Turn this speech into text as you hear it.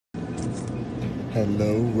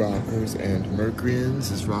Hello, rockers and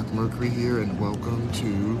Mercuryans. It's Rock Mercury here, and welcome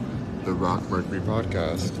to the Rock Mercury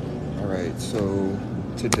podcast. All right, so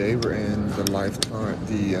today we're in the Life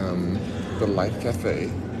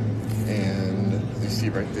Cafe, and you see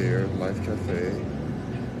right there, Life Cafe.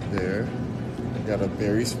 There, we got a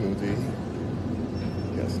berry smoothie.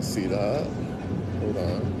 You guys can see that. Hold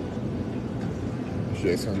on. You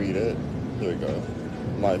guys can read it. There we go.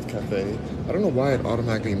 Live Cafe. I don't know why it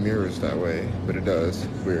automatically mirrors that way, but it does.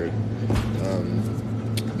 Weird.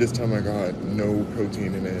 This time I got no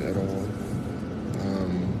protein in it at all.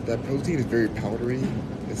 That protein is very powdery.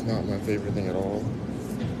 It's not my favorite thing at all.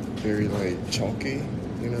 Very like chalky,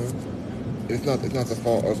 you know. It's not the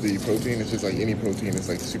fault of the protein. It's just like any protein is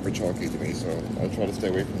like super chalky to me. So I try to stay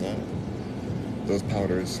away from that. Those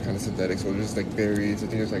powders, kind of synthetic. So there's just like berries. I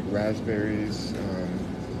think there's like raspberries,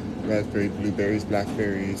 blueberries,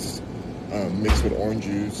 blackberries, mixed with orange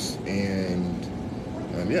juice, and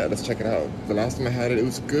yeah, let's check it out. The last time I had it, it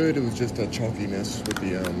was good. It was just a chalkiness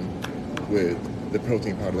with the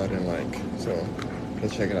protein powder that I didn't like. So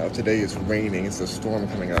let's check it out. Today is raining. It's a storm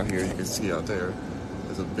coming out here. You can see out there.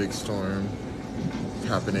 There's a big storm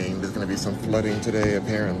happening. There's gonna be some flooding today,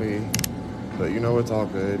 apparently. But you know, it's all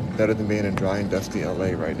good. Better than being in dry and dusty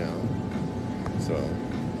LA right now. So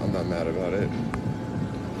I'm not mad about it.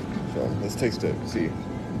 So let's taste it. See.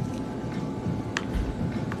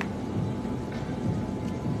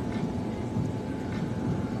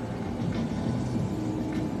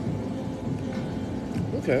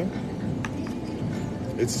 Okay.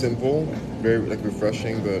 It's simple, very like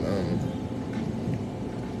refreshing, but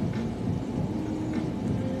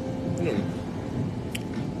you know,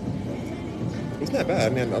 it's not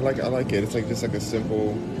bad. Man, I like it. It's like just like a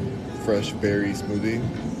simple, fresh berry smoothie.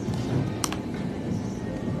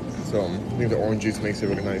 So I think the orange juice makes it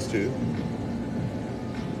really nice too.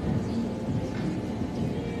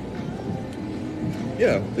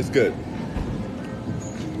 Yeah, it's good.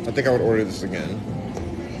 I think I would order this again.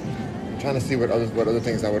 I'm trying to see what other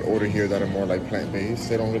things I would order here that are more like plant based.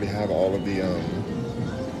 They don't really have all of the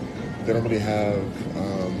they don't really have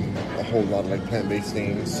a whole lot of like plant based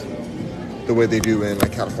things the way they do in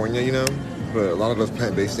like California, you know. But a lot of those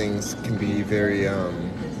plant based things can be very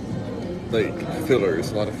like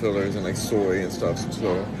fillers, a lot of fillers and like soy and stuff.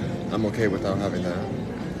 So I'm okay without having that.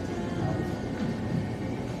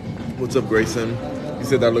 What's up, Grayson? You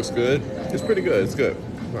said that looks good. It's pretty good. It's good.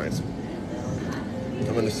 Nice.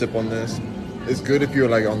 I'm gonna sip on this. It's good if you're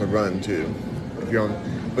like on the run too. If you're on,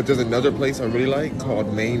 but there's another place I really like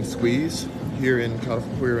called Main Squeeze here in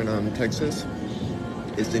California, here in Texas.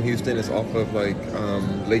 It's in Houston. It's off of like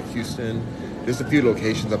Lake Houston. There's a few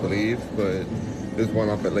locations I believe, but there's one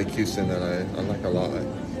up at Lake Houston that I like a lot.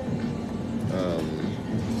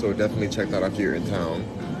 So definitely check that out if you're in town.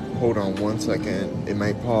 Hold on one second. It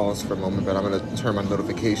might pause for a moment, but I'm gonna turn my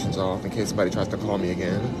notifications off in case somebody tries to call me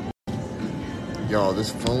again. Y'all, this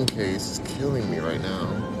phone case is killing me right now.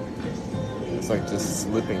 It's like just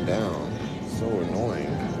slipping down. So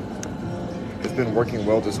annoying. It's been working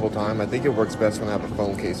well this whole time. I think it works best when I have a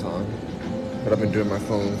phone case on. But I've been doing my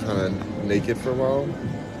phone kind of naked for a while.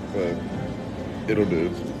 But it'll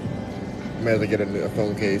do. I might have to get a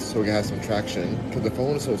phone case so we can have some traction. Because the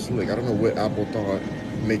phone is so slick. I don't know what Apple thought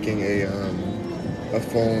making a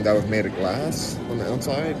phone that was made of glass on the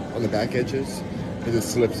outside, on the back edges. It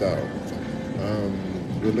just slips out.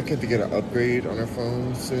 We're looking to get an upgrade on our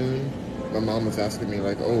phone soon. My mom was asking me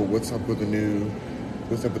like, "Oh, what's up with the new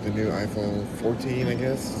iPhone 14? I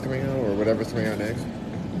guess is coming out, or whatever's coming out next."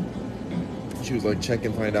 She was like, "Check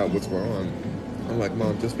and find out what's wrong." I'm like,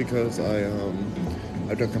 "Mom, just because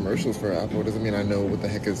I've done commercials for Apple doesn't mean I know what the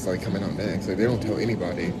heck is like coming out next. Like they don't tell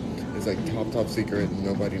anybody. It's like top secret. And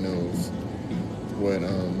nobody knows what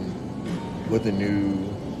the new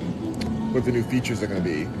features are gonna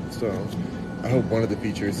be." So I hope one of the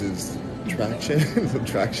features is traction, some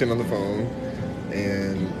traction on the phone,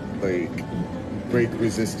 and like break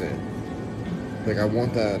resistant. Like I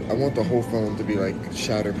want the whole phone to be like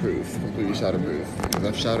shatterproof, completely shatterproof. Because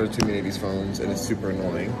I've shattered too many of these phones, and it's super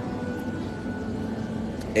annoying.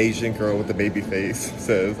 Asian girl with the baby face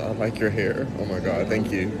says, "I like your hair." Oh my god,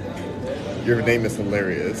 thank you. Your name is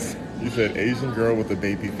hilarious. You said Asian girl with a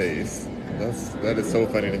baby face. That is so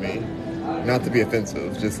funny to me. Not to be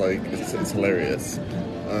offensive, just like it's hilarious.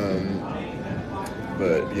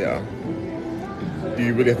 But yeah, do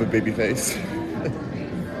you really have a baby face?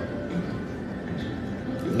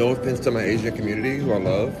 No offense to my Asian community, who I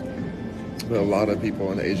love, but a lot of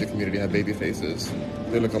people in the Asian community have baby faces.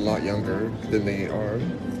 They look a lot younger than they are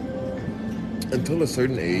until a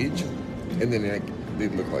certain age, and then they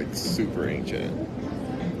look like super ancient.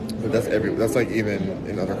 But that's like even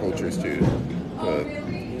in other cultures too. But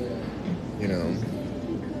you know,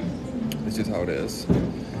 it's just how it is.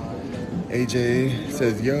 AJ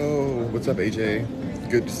says, "Yo, what's up, AJ?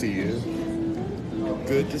 Good to see you.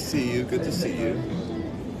 Good to see you. Good to see you."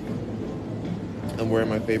 I'm wearing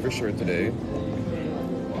my favorite shirt today.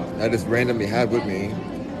 I just randomly had with me.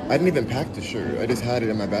 I didn't even pack the shirt. I just had it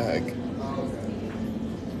in my bag.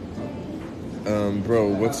 Bro,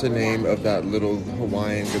 what's the name of that little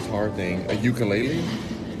Hawaiian guitar thing? A ukulele?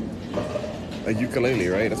 A ukulele,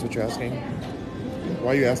 right? That's what you're asking?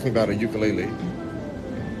 Why are you asking about a ukulele?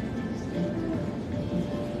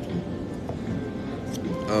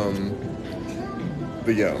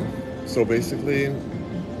 But yeah, so basically,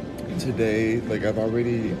 today, like I've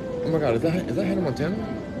already, oh my God, is that Hannah Montana?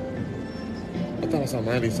 I thought I saw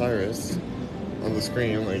Miley Cyrus on the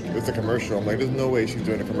screen, like it's a commercial. I'm like, there's no way she's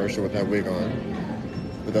doing a commercial with that wig on.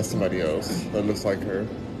 But that's somebody else that looks like her.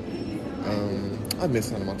 I miss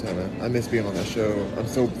Hannah Montana. I miss being on that show. I'm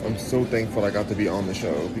so thankful I got to be on the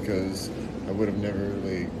show because I would have never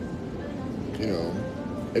like, you know,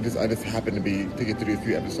 I just happened to get through a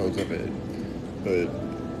few episodes of it, but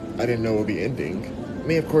I didn't know it would be ending. I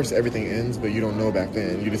mean, of course everything ends, but you don't know back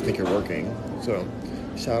then. You just think you're working. So,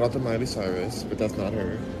 shout out to Miley Cyrus, but that's not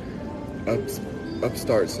her.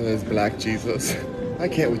 Upstart says Black Jesus. I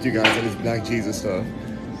can't with you guys on this Black Jesus stuff.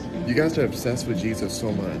 You guys are obsessed with Jesus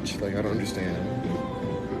so much. Like, I don't understand.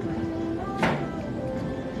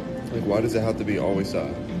 Like, why does it have to be always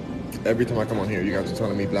that? Every time I come on here, you guys are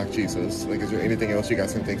telling me Black Jesus. Like, is there anything else you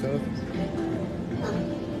guys can think of?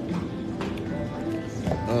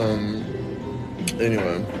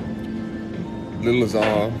 Anyway. Little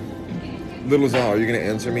Azar, are you gonna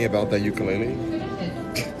answer me about that ukulele?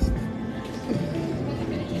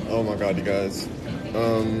 Oh my God, you guys.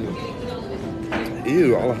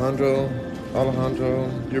 Ew, Alejandro,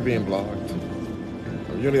 you're being blocked.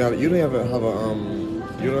 You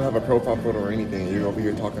don't have a profile photo or anything. You're over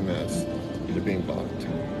here talking mess. You're being blocked.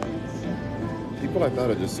 People like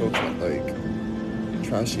that are just so like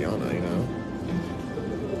trashiana, you know.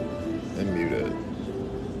 And muted.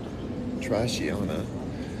 Trashiana.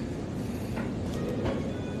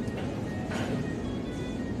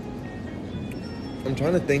 I'm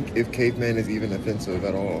trying to think if caveman is even offensive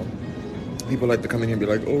at all. People like to come in here and be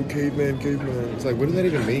like, oh, caveman. It's like, what does that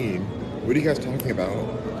even mean? What are you guys talking about?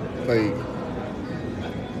 Like,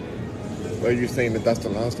 are you saying that that's the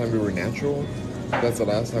last time we were natural? That's the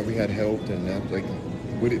last time we had help and like,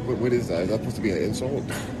 what is that? Is that supposed to be an insult?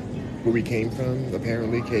 Where we came from,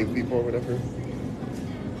 apparently, cave people or whatever?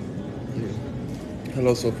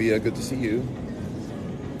 Hello, Sophia. Good to see you.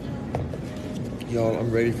 Y'all, I'm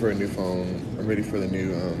ready for a new phone. I'm ready for the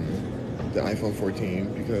new, the iPhone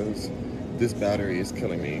 14 because this battery is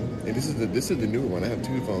killing me. And this is the newer one. I have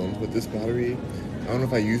two phones, but this battery, I don't know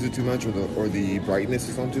if I use it too much or the brightness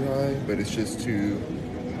is on too high, but it's just too,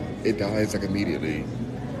 it dies like immediately.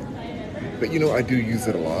 But you know, I do use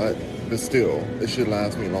it a lot, but still, it should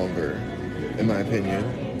last me longer, in my opinion.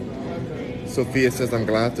 Sophia says, I'm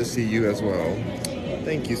glad to see you as well.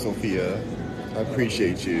 Thank you, Sophia. I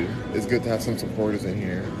appreciate you. It's good to have some supporters in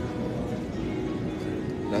here.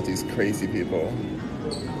 Not these crazy people.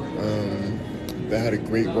 I had a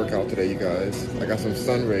great workout today, you guys. I got some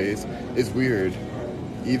sun rays. It's weird.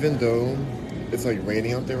 Even though it's like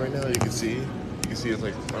raining out there right now, you can see it's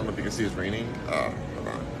like, I don't know if you can see it's raining. Hold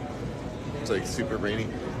on. It's like super rainy.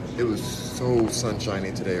 It was so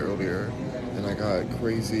sunshiny today earlier. And I got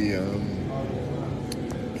crazy, I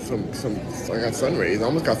got sun rays. I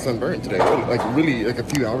almost got sunburned today. Really like a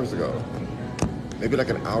few hours ago. Maybe like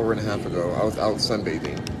an hour and a half ago. I was out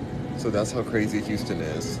sunbathing. So that's how crazy Houston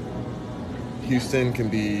is. Houston can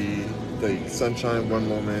be like sunshine one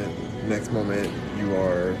moment, next moment you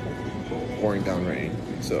are pouring down rain.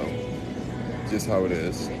 So just how it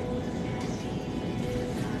is.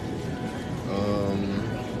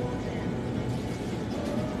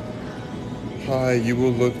 Hi, you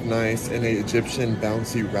will look nice in an Egyptian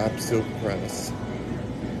bouncy wrap silk press.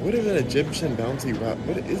 What is an Egyptian bouncy wrap?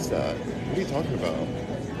 What is that? What are you talking about?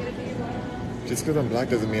 Just because I'm black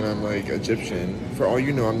doesn't mean I'm like Egyptian. For all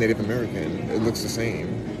you know, I'm Native American. It looks the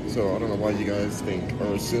same. So I don't know why you guys think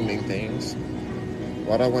or assuming things.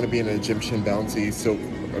 Why do I want to be in an Egyptian bouncy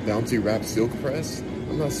wrap silk press?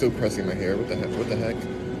 I'm not silk pressing my hair. What the heck?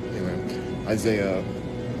 Anyway, Isaiah,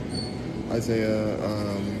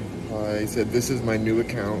 I said, this is my new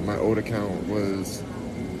account. My old account was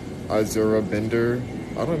Azura Bender.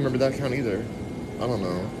 I don't remember that account either. I don't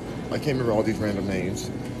know. I can't remember all these random names.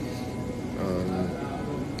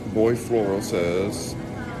 Boy Floral says,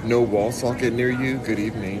 no wall socket near you? Good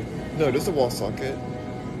evening. No, there's a wall socket.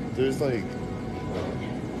 there's like,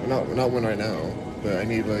 not one right now, but I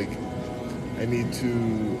need to,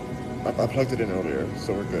 I plugged it in earlier,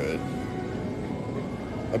 so we're good.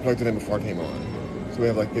 I plugged it in before I came on. So we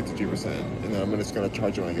have like 52%, and then I'm just gonna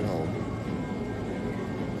charge it when I get home.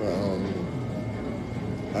 But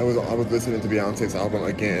I was listening to Beyonce's album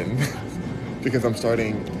again because I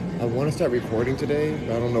want to start recording today,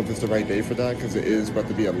 but I don't know if it's the right day for that because it is about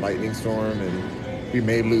to be a lightning storm and we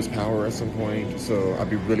may lose power at some point. So I'd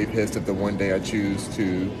be really pissed if the one day I choose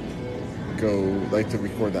to go to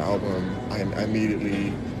record the album, I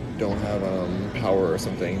immediately don't have power or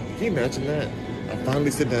something. Can you imagine that? I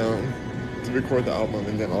finally sit down to record the album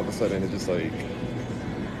and then all of a sudden it's just like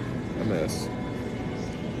a mess.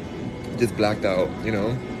 Just blacked out, you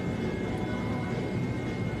know?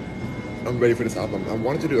 I'm ready for this album. I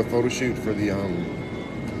wanted to do a photo shoot for the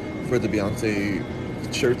Beyonce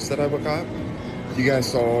shirts that I got. You guys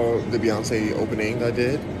saw the Beyonce opening that I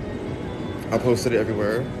did. I posted it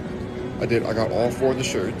everywhere. I got all 4 of the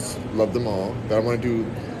shirts. Loved them all. But I'm gonna do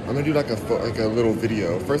like a little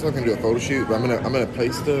video. First I'm gonna do a photo shoot, but I'm gonna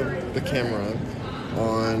place the camera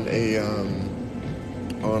on a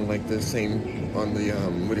on like the same on the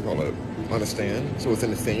what do you call it, on a stand, so it's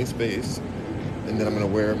in the same space. And then I'm gonna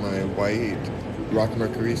wear my white Rock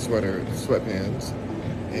Mercury sweatpants,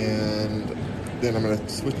 and then I'm gonna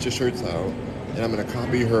switch the shirts out, and I'm gonna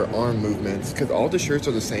copy her arm movements because all the shirts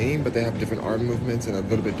are the same, but they have different arm movements and a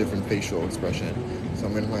little bit different facial expression. So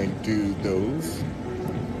I'm gonna do those.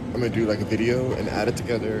 I'm gonna do like a video and add it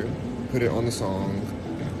together, put it on the song,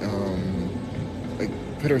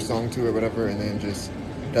 put her song to it, whatever, and then just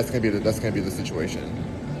that's gonna be the situation.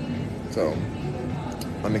 So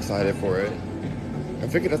I'm excited for it. I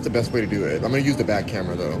figured that's the best way to do it. I'm gonna use the back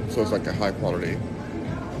camera though, so it's like a high quality.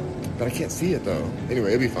 But I can't see it though.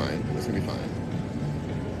 Anyway, it'll be fine. It's gonna be fine.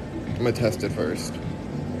 I'm gonna test it first.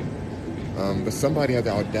 But somebody had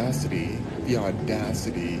the audacity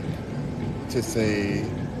to say,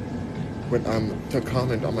 to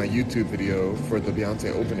comment on my YouTube video for the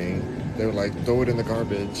Beyonce opening. They were like, throw it in the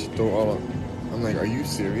garbage, I'm like, are you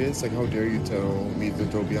serious? Like, how dare you tell me to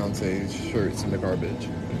throw Beyonce's shirts in the garbage?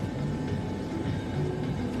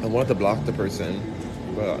 I wanted to block the person,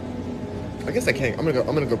 but I guess I can't. I'm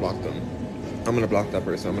gonna go block them. I'm gonna block that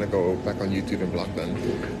person. I'm gonna go back on YouTube and block them.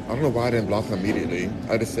 I don't know why I didn't block them immediately.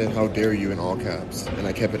 I just said, how dare you in all caps, and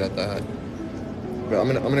I kept it at that. But I'm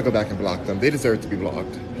gonna go back and block them. They deserve to be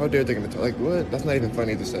blocked. How dare they tell, like, what? That's not even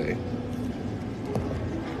funny to say.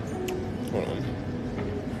 Hold on.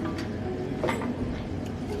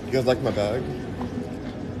 You guys like my bag?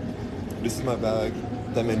 This is my bag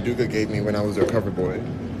that Manduka gave me when I was their cover boy.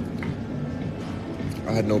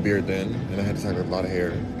 I had no beard then, and I had a lot of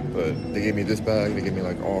hair. But they gave me this bag. They gave me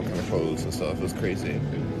like all kind of clothes and stuff. It was crazy.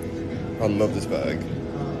 I love this bag.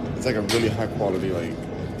 It's like a really high quality, like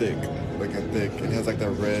thick. It has like the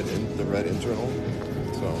red internal.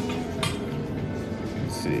 So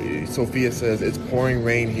let's see. Sophia says it's pouring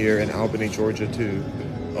rain here in Albany, Georgia too.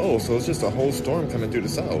 Oh, so it's just a whole storm coming through the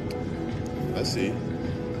south. I see.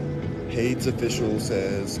 Hades official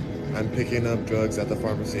says I'm picking up drugs at the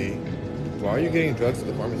pharmacy. Why are you getting drugs at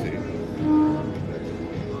the pharmacy?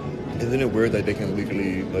 Isn't it weird that they can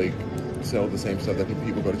legally like sell the same stuff that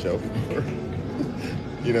people go to jail for?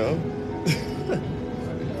 You know?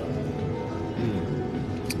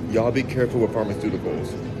 Y'all be careful with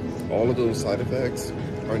pharmaceuticals. All of those side effects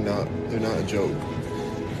they're not a joke.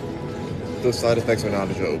 Those side effects are not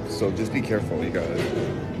a joke. So just be careful, you guys.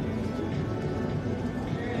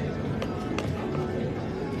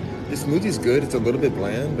 This smoothie's good. It's a little bit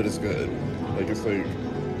bland, but it's good. Like, it's like,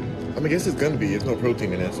 I mean, I guess it's gonna be. There's no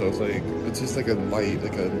protein in it, so it's like, it's just like a light,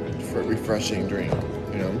 like a refreshing drink,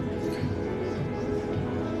 you know?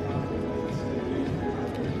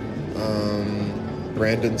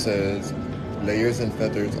 Brandon says, layers and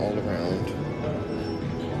feathers all around.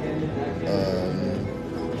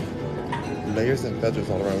 Layers and feathers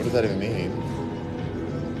all around. What does that even mean?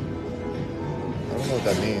 I don't know what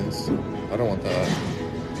that means. I don't want that.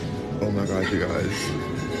 Oh my gosh, you guys.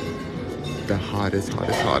 The hottest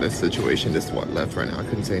situation. This is what left right now. I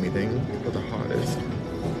couldn't say anything, but the hottest.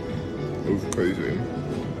 It was crazy.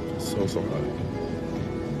 So hot.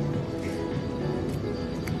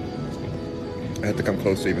 I had to come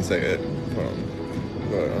close to even say it.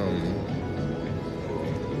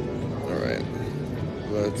 Alright.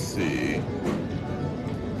 Let's see.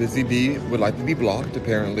 Busy Bee would like to be blocked,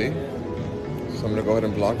 apparently. So I'm gonna go ahead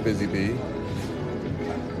and block Busy Bee.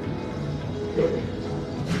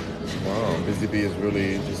 Wow, Busy Bee is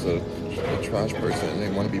really just a trash person. They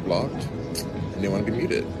want to be blocked and they want to be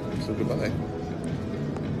muted. So goodbye.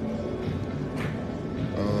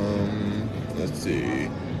 see.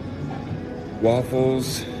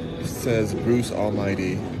 Waffles says Bruce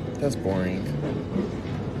Almighty. That's boring.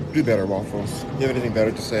 Do better, Waffles. You have anything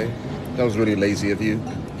better to say? That was really lazy of you.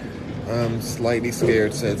 Slightly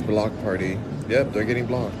Scared says Block Party. Yep, they're getting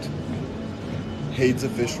blocked. Hates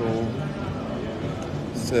Official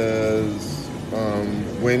says,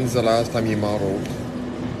 when's the last time you modeled?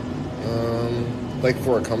 Like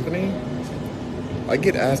for a company? I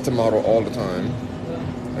get asked to model all the time.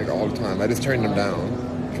 Like all the time. I just turn them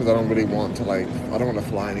down because I don't really want to I don't want to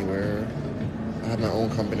fly anywhere. I have my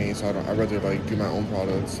own company, so I'd rather do my own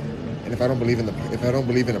products. And if I don't believe in a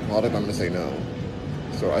product, I'm gonna say no.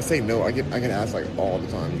 So I say no. I get asked all the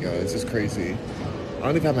time, you guys. It's just crazy. I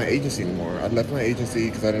don't even have my agency anymore. I left my agency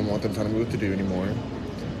because I didn't want them telling me what to do anymore.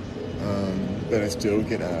 But I still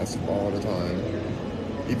get asked all the time.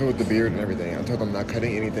 Even with the beard and everything. I told them I'm not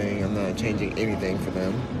cutting anything, I'm not changing anything for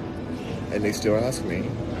them. And they still ask me.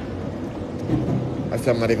 I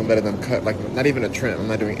said I'm not even letting them cut, not even a trim. I'm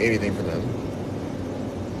not doing anything for them.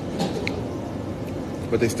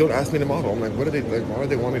 But they still ask me to model. I'm like, what are they, why do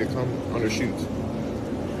they want me to come on their shoots?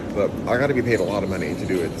 But I gotta be paid a lot of money to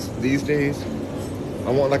do it. These days,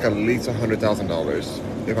 I want at least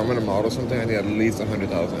 $100,000. If I'm gonna model something, I need at least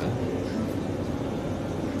 $100,000.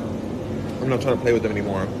 I'm not trying to play with them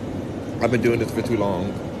anymore. I've been doing this for too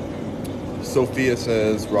long. Sophia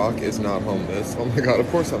says, Rock is not homeless. Oh my God, of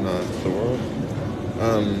course I'm not. The world.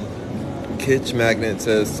 Kitsch Magnet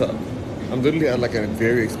says, I'm literally at a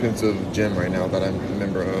very expensive gym right now that I'm a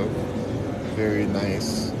member of. Very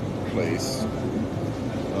nice place.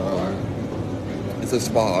 It's a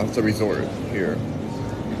spa, it's a resort here.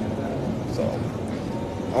 So,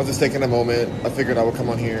 I was just taking a moment. I figured I would come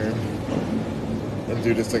on here and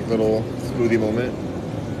do this little smoothie moment.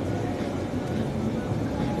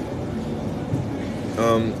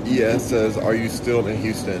 ES says, are you still in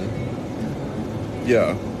Houston?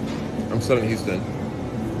 Yeah, I'm still in Houston.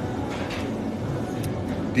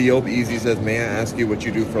 Diope Easy says, may I ask you what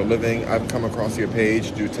you do for a living? I've come across your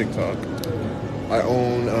page, do TikTok. I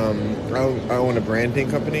own a branding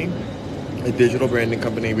company, a digital branding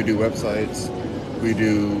company. We do websites, we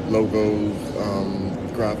do logos,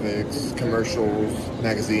 graphics, commercials,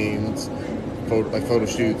 magazines, photo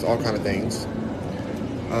shoots, all kind of things.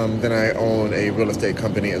 Then I own a real estate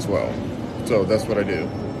company as well. So that's what I do.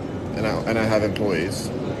 And I have employees.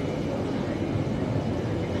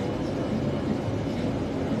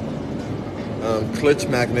 Klitsch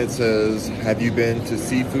Magnet says, have you been to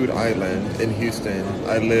Seafood Island in Houston?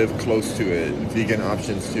 I live close to it. Vegan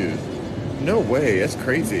options too. No way, that's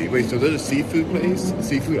crazy. Wait, so there's a seafood place?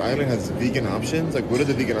 Seafood Island has vegan options? What are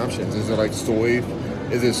the vegan options? Is it soy?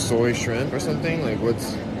 Is it soy shrimp or something? I'm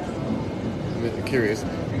curious.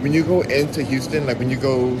 When you go into Houston, when you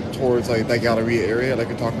go towards that Galleria area like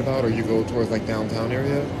you're talking about, or you go towards downtown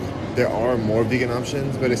area, there are more vegan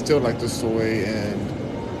options, but it's still the soy and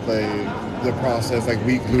the processed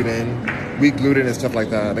wheat gluten and stuff like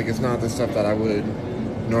that. It's not the stuff that I would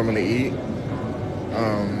normally eat.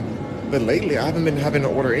 But lately I haven't been having to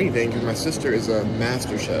order anything because my sister is a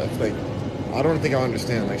master chef. I don't think I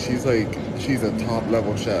understand. She's a top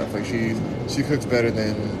level chef. She cooks better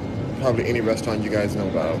than probably any restaurant you guys know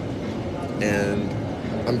about. And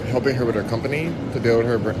I'm helping her with her company to build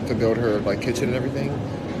her kitchen and everything,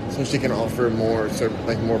 so she can offer more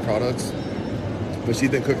products. But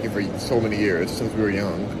she's been cooking for so many years, since we were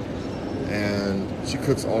young, and she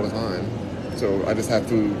cooks all the time. So I just have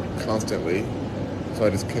food constantly. So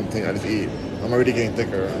I just continue. I just eat. I'm already getting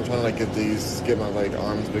thicker. I'm trying to get my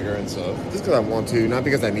arms bigger and stuff, just because I want to, not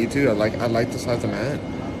because I need to. I like the size I'm at,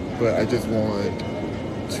 but I just want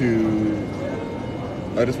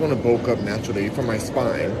to bulk up naturally for my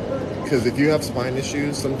spine. Because if you have spine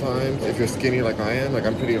issues, sometimes if you're skinny like I am,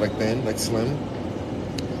 I'm pretty thin, slim.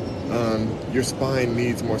 Your spine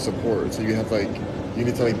needs more support, so you have you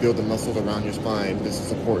need to build the muscles around your spine just to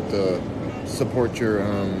support your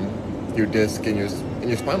disc and your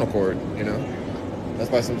spinal cord. That's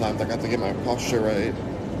why sometimes I have to get my posture right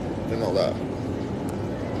and all that.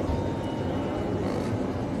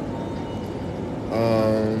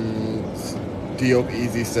 Diope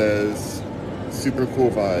Easy says, super cool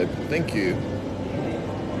vibe. Thank you.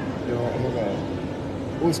 Oh my God.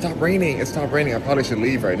 Oh, stop raining. It stopped raining. I probably should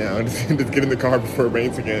leave right now and just get in the car before it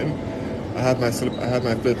rains again. I have my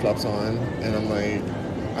flip-flops on, and I'm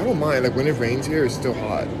I don't mind. When it rains here, it's still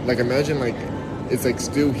hot. Imagine it's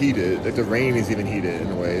still heated. The rain is even heated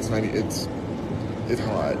in a way. It's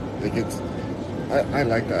hot. I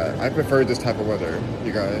like that. I prefer this type of weather,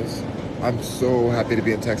 you guys. I'm so happy to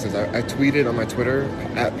be in Texas. I tweeted on my Twitter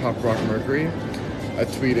at Pop Rock Mercury. I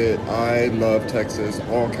tweeted, I love Texas,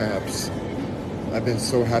 all caps. I've been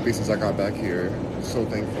so happy since I got back here. So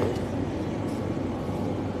thankful.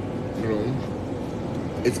 Room.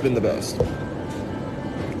 It's been the best.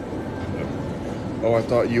 Oh, I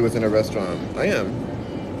thought you was in a restaurant. I am.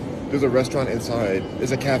 There's a restaurant inside.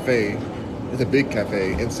 There's a cafe. It's a big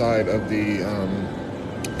cafe inside of the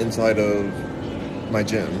inside of my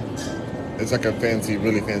gym. It's like a fancy,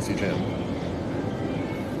 really fancy gym.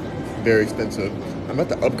 Very expensive. I'm about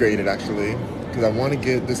to upgrade it actually because I want to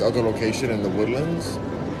get this other location in the Woodlands,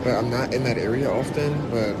 but I'm not in that area often.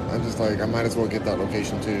 But I'm just like I might as well get that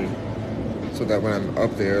location too, so that when I'm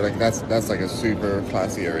up there, like that's like a super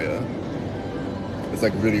classy area. It's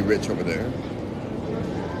like really rich over there.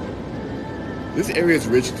 This area is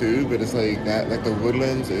rich too, but it's like that. Like the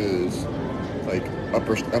Woodlands is like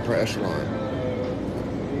upper echelon.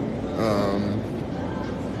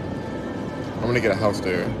 I'm gonna get a house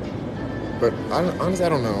there, but honestly I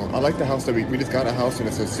don't know. I like the house that we just got a house and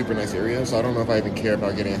it's a super nice area, so I don't know if I even care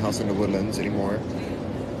about getting a house in the Woodlands anymore.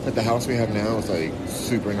 But the house we have now is like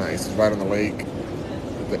super nice. It's right on the lake.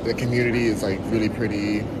 The community is like really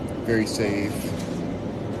pretty, very safe.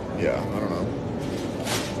 Yeah, I don't know.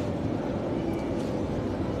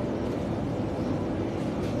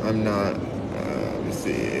 I'm not, let me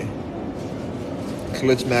see.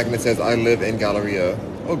 Glitch Magnet says, I live in Galleria.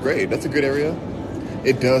 Oh, great. That's a good area.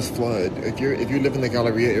 It does flood. If you live in the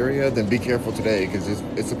Galleria area, then be careful today because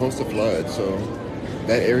it's supposed to flood. So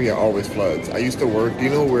that area always floods. I used to work, do you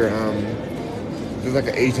know where, there's like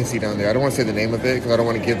an agency down there. I don't want to say the name of it because I don't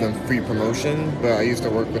want to give them free promotion, but I used to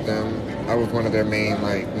work with them. I was one of their main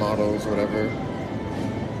like models or whatever.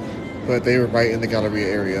 But they were right in the Galleria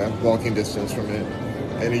area, walking distance from it.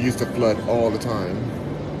 And it used to flood all the time.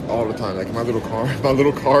 All the time. Like my little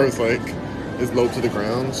car is like, is low to the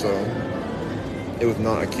ground, so it was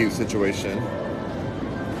not a cute situation.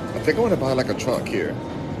 I think I want to buy like a truck here.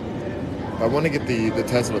 I want to get the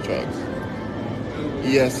Tesla truck.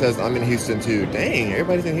 ES says I'm in Houston too. Dang,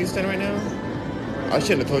 everybody's in Houston right now? I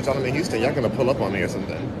shouldn't have told y'all I'm in Houston. Y'all gonna pull up on me or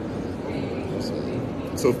something.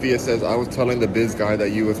 Sophia says I was telling the biz guy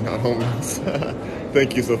that you was not homeless.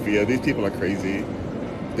 Thank you, Sophia. These people are crazy.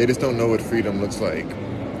 They just don't know what freedom looks like.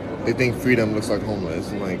 They think freedom looks like homeless.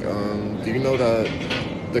 I'm like, do you know that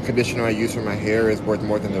the conditioner I use for my hair is worth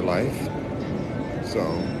more than their life? So,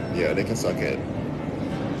 yeah, they can suck it.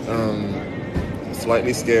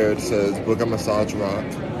 Slightly Scared says, book a massage rock.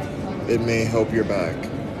 It may help your back.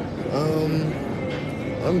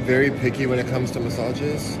 I'm very picky when it comes to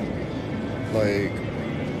massages. Like,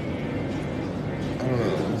 I don't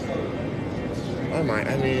know. I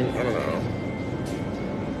don't know.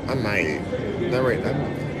 I might. Not right now.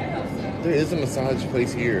 There is a massage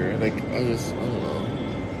place here. Like, I don't know.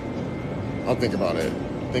 I'll think about it.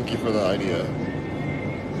 Thank you for the idea.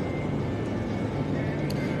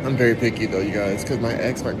 I'm very picky though, you guys, because my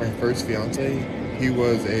ex, my first fiance, he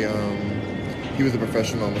was a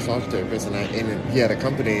professional massage therapist, and he had a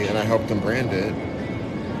company, and I helped him brand it.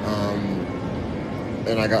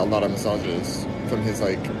 And I got a lot of massages from his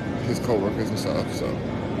coworkers and stuff. So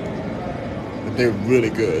they're really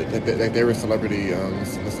good. They were celebrity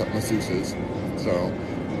masseuses. So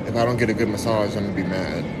if I don't get a good massage, I'm gonna be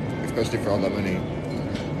mad, especially for all that money.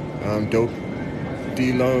 Dope,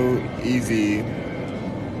 D-Lo, Easy,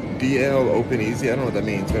 DL, Open Easy. I don't know what that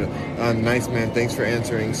means, but nice man. Thanks for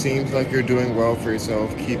answering. Seems like you're doing well for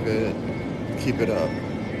yourself. Keep it up.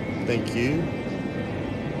 Thank you.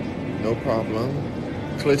 No problem.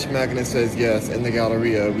 Glitch Magnet says yes. In the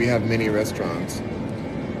Galleria, we have many restaurants.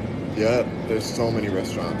 Yep, there's so many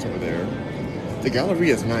restaurants over there. The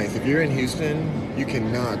Galleria is nice. If you're in Houston, you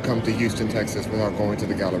cannot come to Houston, Texas without going to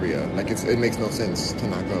the Galleria. Like it makes no sense to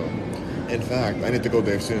not go. In fact, I need to go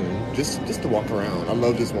there soon, just to walk around. I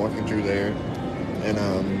love just walking through there, and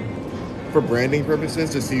for branding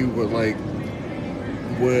purposes, to see what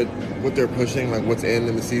they're pushing, like what's in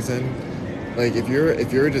the season. Like if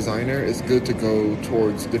you're a designer, it's good to go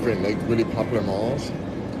towards different like really popular malls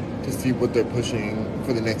to see what they're pushing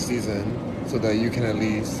for the next season, so that you can at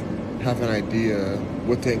least have an idea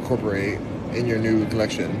what to incorporate in your new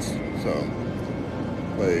collections. So,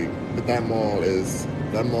 but that mall is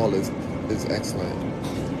excellent.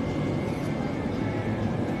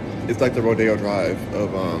 It's like the Rodeo Drive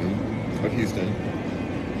of Houston.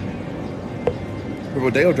 But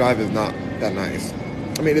Rodeo Drive is not that nice.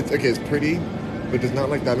 I mean, it's pretty, but there's not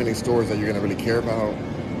like that many stores that you're gonna really care about.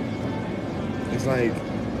 It's like,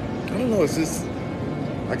 I don't know, it's just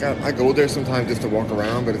like I go there sometimes just to walk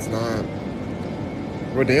around, but it's not.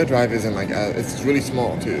 Rodeo Drive isn't like it's really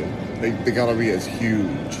small too. Like the Galleria is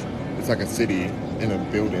huge. It's like a city in a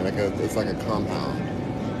building, it's like a compound.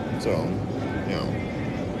 So, you know.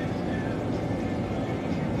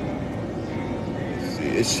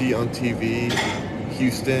 Is she on TV?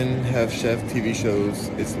 Houston have chef TV shows.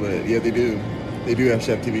 It's lit. Yeah, they do. They do have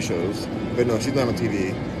chef TV shows. But no, she's not on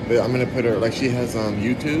TV. But I'm gonna put her, like, she has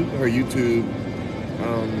YouTube. Her YouTube,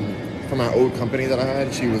 from my old company that I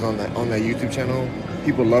had, she was on that YouTube channel.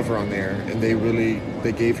 People love her on there, and they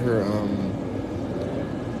gave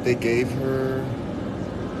her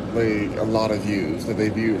like a lot of views that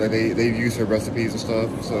they've used her recipes and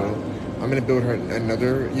stuff. So I'm gonna build her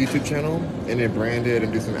another YouTube channel and then brand it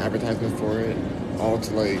and do some advertisements for it, all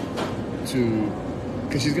because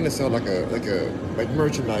she's gonna sell like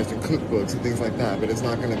merchandise and cookbooks and things like that. But it's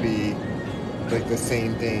not gonna be like the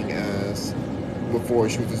same thing as before.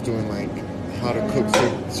 She was just doing like how to cook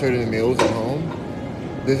certain meals at home.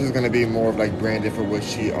 This is gonna be more of like branded for what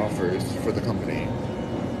she offers for the company.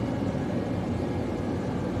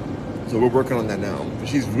 So we're working on that now. But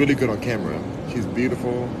she's really good on camera. She's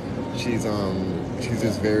beautiful. She's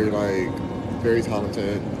just very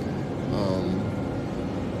talented.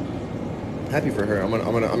 Happy for her.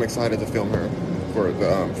 I'm excited to film her for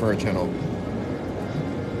her channel.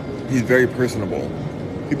 She's very personable.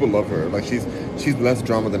 People love her. Like she's less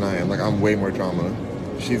drama than I am. Like I'm way more drama.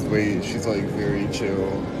 She's like very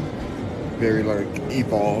chill, very like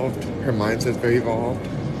evolved. Her mindset's very evolved.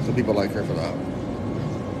 So people like her for that.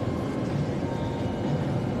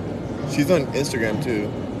 She's on Instagram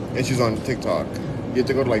too, and she's on TikTok. You have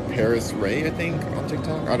to go to like Paris Ray, I think, on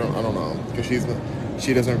TikTok. I don't know, because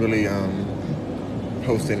she doesn't really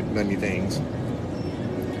post many things.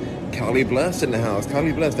 Cali Blessed in the house.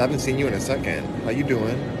 Cali Blessed, I haven't seen you in a second. How you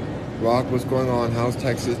doing? Rock, what's going on? How's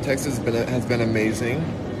Texas? Texas has been amazing.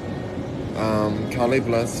 Cali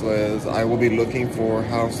Blessed says, I will be looking for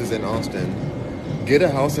houses in Austin. Get a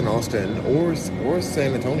house in Austin or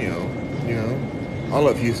San Antonio, you know. I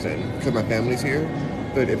love Houston because my family's here.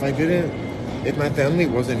 But if my family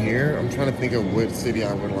wasn't here, I'm trying to think of what city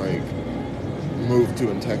I would like move to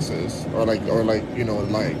in Texas, or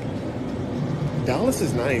Dallas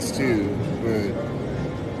is nice too. But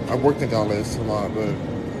I worked in Dallas a lot, but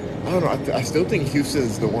I don't know. I still think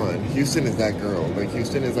Houston's the one. Houston is that girl. Like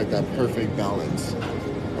Houston is like that perfect balance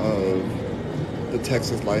of the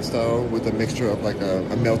Texas lifestyle with a mixture of like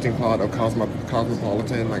a melting pot of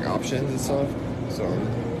cosmopolitan like options and stuff. So, I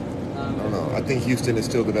don't know. I think Houston is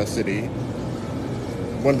still the best city.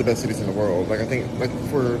 One of the best cities in the world. Like, I think, like,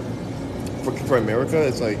 for America,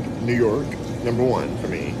 it's like New York, number one for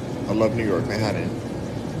me. I love New York, Manhattan.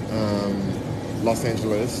 Los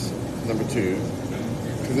Angeles, number two.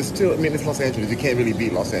 Because it's still, it's Los Angeles. You can't really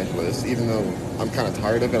beat Los Angeles, even though I'm kind of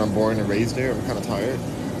tired of it. I'm born and raised there. I'm kind of tired.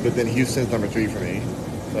 But then Houston's number three for me.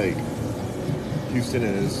 Like, Houston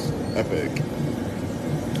is epic.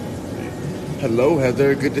 Hello,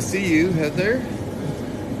 Heather. Good to see you, Heather.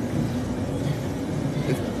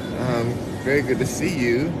 Very good to see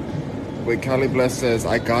you. Wait, Cali Bless says,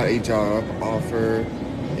 I got a job offer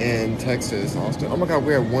in Texas, Austin. Oh my God,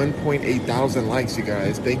 we're at 1.8 thousand likes, you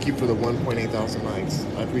guys. Thank you for the 1.8 thousand likes.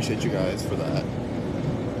 I appreciate you guys for that.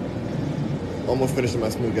 Almost finished my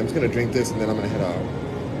smoothie. I'm just gonna drink this and then I'm gonna head out.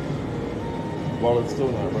 While it's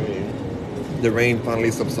still not raining. The rain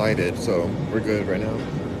finally subsided, so we're good right now.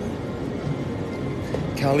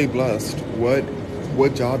 Cali Blessed, what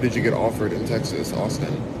job did you get offered in Texas,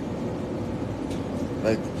 Austin?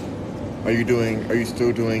 Like, are you being a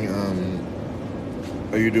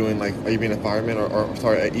fireman or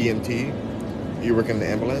sorry, an EMT? Are you working in the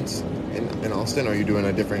ambulance in Austin? Or are you doing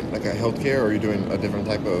a different, like a healthcare, or are you doing a different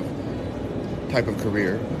type of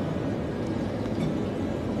career?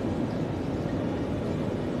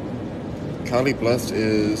 Cali Blessed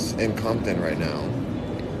is in Compton right now.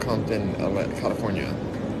 Compton, California,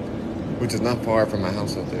 which is not far from my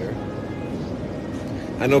house out there.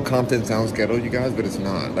 I know Compton sounds ghetto, you guys, but it's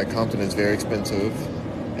not. Like, Compton is very expensive,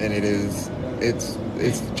 and it's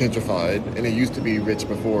gentrified, and it used to be rich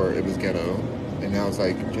before it was ghetto, and now it's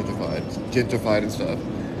like gentrified and stuff.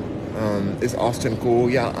 Is Austin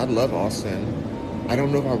cool? Yeah, I love Austin. I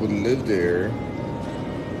don't know if I would live there.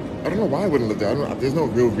 I don't know why I wouldn't live there. There's no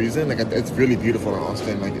real reason. Like, it's really beautiful in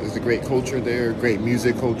Austin. Like, there's a great culture there, great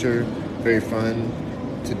music culture, very fun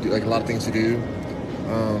to do, like a lot of things to do.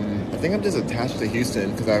 I think I'm just attached to Houston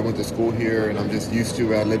because I went to school here, and I'm just used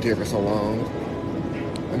to. I lived here for so long.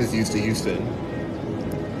 I'm just used to Houston.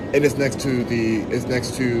 And it's next to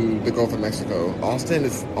the Gulf of Mexico.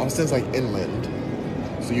 Austin's like inland,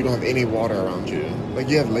 so you don't have any water around you. Like,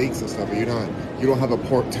 you have lakes and stuff, but you don't have a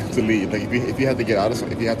port to leave. Like, if you have to get out of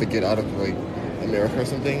like America or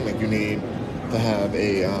something, like you need to have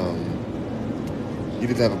a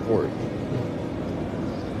port.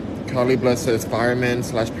 Carly Bless says fireman /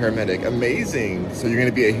 paramedic. Amazing. So you're gonna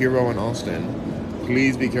be a hero in Austin.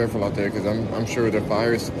 please be careful out there, because I'm sure the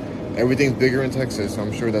fires, everything's bigger in Texas, so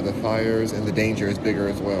I'm sure that the fires and the danger is bigger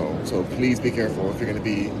as well. So please be careful if you're going to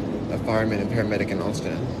be a fireman and paramedic in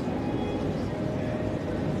Austin.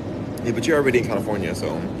 Yeah, but you're already in California,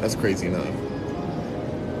 so that's crazy enough.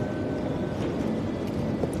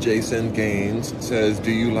 Jason Gaines says, do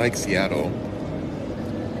you like Seattle?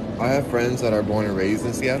 I have friends that are born and raised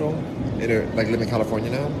in Seattle, and like live in California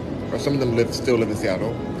now, or some of them still live in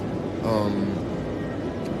Seattle.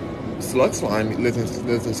 Slutsline lives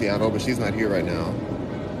in Seattle, but she's not here right now.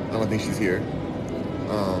 I don't think she's here.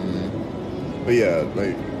 But yeah,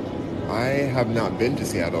 like, I have not been to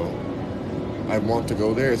Seattle. I want to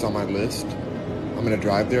go there. It's on my list. I'm gonna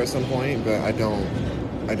drive there at some point, but I don't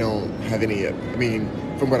have any. I mean,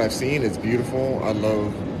 from what I've seen, it's beautiful. I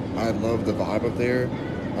love the vibe up there.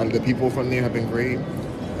 The people from there have been great.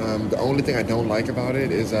 The only thing I don't like about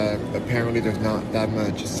it is that apparently there's not that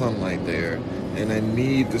much sunlight there, and I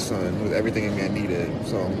need the sun with everything in me. I need it,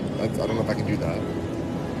 so I don't know if I can do that.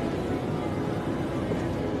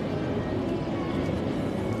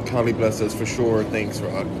 Kali bless us for sure. Thanks,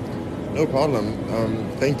 Rod. No problem.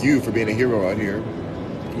 Thank you for being a hero out here,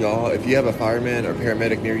 y'all. If you have a fireman or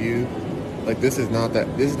paramedic near you, like, this is not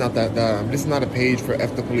a page for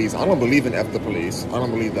F the police. I don't believe in F the police. I don't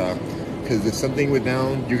believe that, because if something went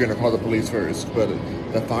down, you're gonna call the police first. But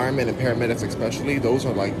the firemen and paramedics, especially, those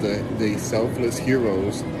are like the selfless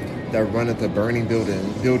heroes that run at the burning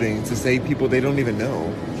buildings to save people they don't even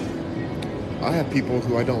know. I have people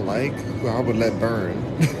who I don't like, who I would let burn.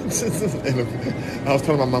 And I was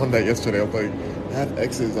telling my mom that yesterday. I was like, I have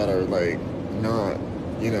exes that are like not,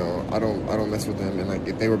 I don't mess with them. And like,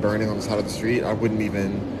 if they were burning on the side of the street, I wouldn't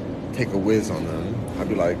even take a whiz on them. I'd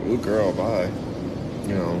be like, ooh, girl, bye.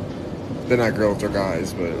 They're not girls, they're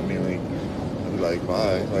guys, but I mean, like, I'd be like,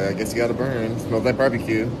 bye. Like, I guess you gotta burn. Smells like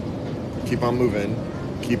barbecue. Keep on moving.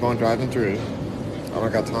 Keep on driving through. I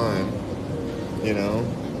don't got time.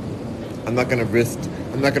 I'm not gonna risk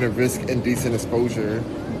indecent exposure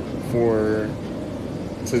to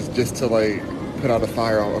like put out a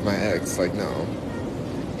fire of my ex. Like, no.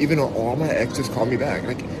 Even though all my exes call me back,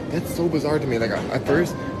 like, that's so bizarre to me. Like, at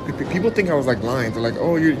first, people think I was like lying. They're like,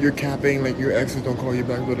 oh, you're capping. Like, your exes don't call you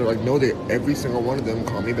back. But they're like, no, every single one of them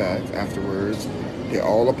call me back afterwards. They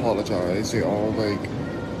all apologize. They all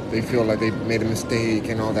they feel like they made a mistake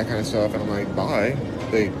and all that kind of stuff. And I'm like, bye.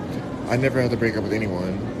 I never had to break up with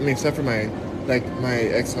anyone. I mean, except for my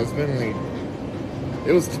ex-husband. Like,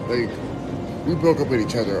 it was like, we broke up with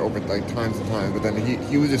each other over like times and times, but then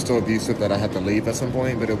he was just so abusive that I had to leave at some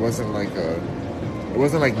point. But it wasn't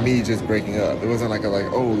like me just breaking up. It wasn't like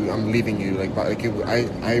oh, I'm leaving you.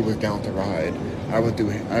 I was down to ride. I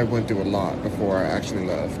went through a lot before I actually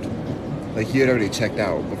left. Like, he had already checked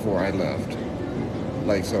out before I left.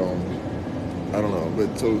 Like, so I don't know,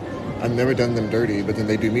 but so I've never done them dirty, but then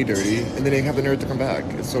they do me dirty, and then they have the nerve to come back.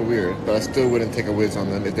 It's so weird, but I still wouldn't take a whiz on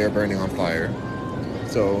them if they're burning on fire.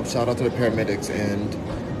 So shout out to the paramedics and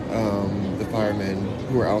the firemen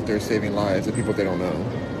who are out there saving lives of people they don't know.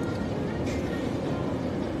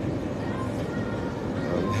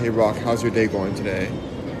 Hey Rock, how's your day going today?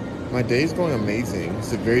 My day's going amazing.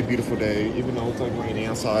 It's a very beautiful day, even though it's like raining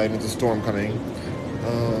outside and there's a storm coming.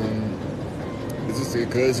 It's just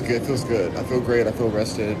good. It's good. It feels good. I feel great. I feel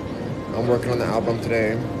rested. I'm working on the album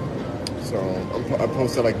today, so I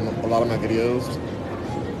posted like a lot of my videos.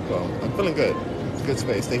 So I'm feeling good. It's a good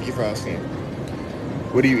space. Thank you for asking.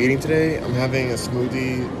 What are you eating today? I'm having a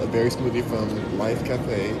berry smoothie from Life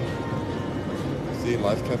Cafe. See,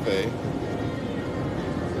 Life Cafe.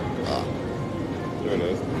 There it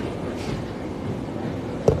is.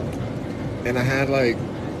 And I had like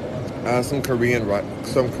some Korean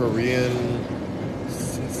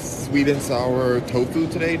sweet and sour tofu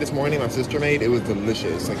this morning. My sister made. It was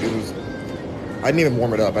delicious. Like, I didn't even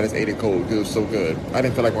warm it up. I just ate it cold because it was so good. I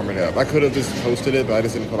didn't feel like warming it up. I could have just toasted it, but I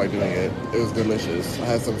just didn't feel like doing it. It was delicious. I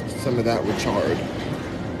had some of that with chard,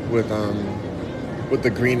 with the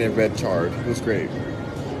green and red chard. It was great.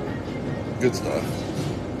 Good stuff.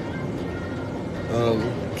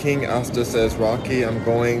 King Asta says, Rocky, I'm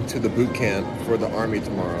going to the boot camp for the Army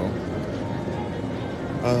tomorrow.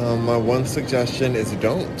 My one suggestion is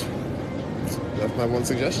don't. That's my one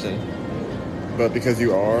suggestion. But because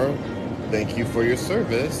you are, thank you for your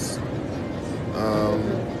service.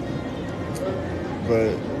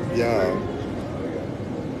 But yeah,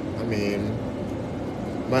 I mean,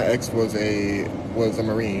 my ex was a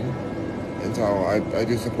Marine, and so I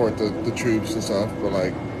do support the troops and stuff. But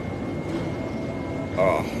like,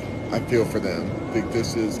 I feel for them. Like,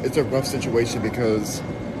 it's a rough situation because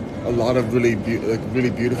a lot of really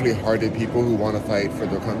beautifully hearted people who want to fight for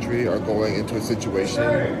their country are going into a situation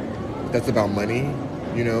that's about money.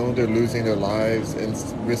 You know, they're losing their lives and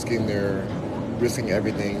risking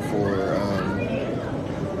everything for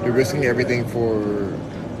they're risking everything for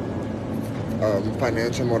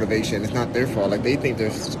financial motivation. It's not their fault. Like, they think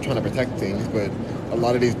they're trying to protect things, but a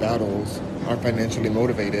lot of these battles are financially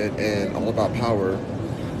motivated and all about power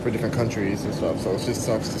for different countries and stuff. So it just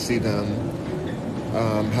sucks to see them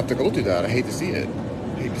have to go through that. I hate to see it.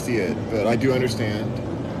 But I do understand.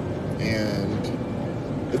 And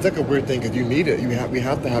it's like a weird thing because you need it. We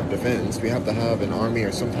have to have defense. We have to have an army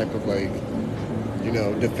or some type of, like, you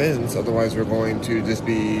know, defense. Otherwise, we're going to just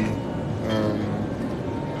be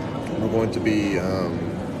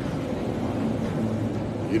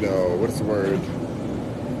you know, what's the word?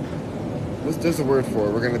 There's a word for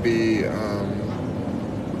it. We're going to be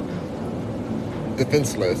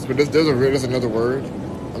defenseless. But there's another word.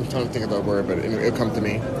 I'm trying to think of that word, but it'll come to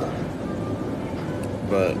me.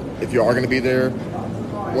 But if you are going to be there,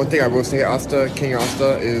 one thing I will say, King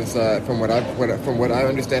Asta, is from what I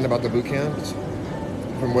understand about the boot camps,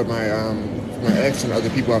 from what my ex and other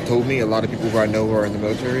people have told me, a lot of people who I know who are in the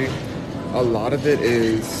military, a lot of it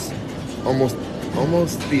is almost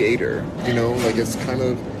theater, you know, like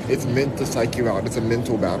it's meant to psych you out. It's a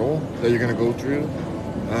mental battle that you're going to go through.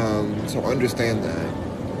 So understand that.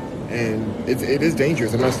 And it is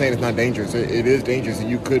dangerous. I'm not saying it's not dangerous. It is dangerous, and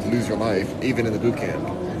you could lose your life even in the boot camp.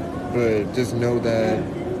 But just know that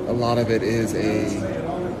a lot of it is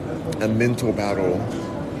a mental battle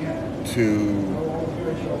to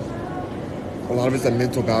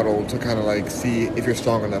kind of like see if you're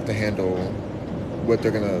strong enough to handle what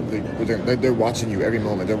they're watching you every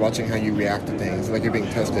moment. They're watching how you react to things. Like, you're being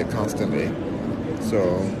tested constantly.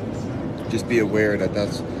 So just be aware that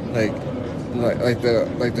that's like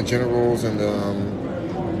the generals and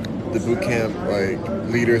the boot camp, like,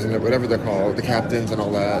 leaders and whatever they're called, the captains and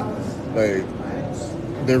all that, like,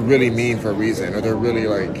 they're really mean for a reason, or they're really,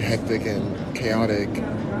 like, hectic and chaotic.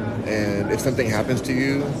 And if something happens to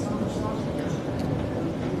you,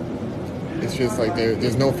 it's just like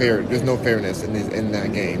there's no fairness in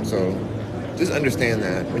that game. So just understand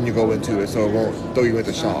that when you go into it, so it won't throw you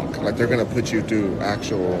into shock. Like, they're gonna put you through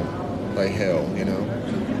actual, like, hell, you know.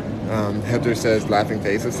 Heather says laughing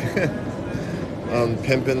faces.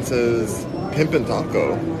 Pimpin says Pimpin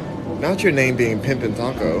Taco. Not your name being Pimpin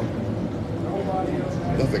Taco.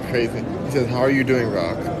 That's like crazy. He says, how are you doing,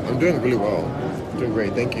 Rock? I'm doing really well. Doing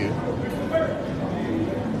great, thank you.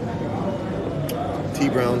 T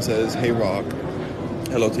Brown says, hey, Rock.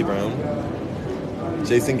 Hello, T Brown.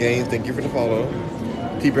 Jason Gaines, thank you for the follow.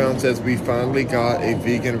 T Brown says, we finally got a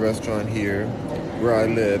vegan restaurant here where I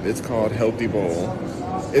live. It's called Healthy Bowl.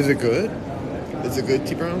 Is it good? Is it good,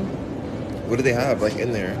 T Brown? What do they have, like,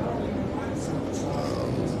 in there?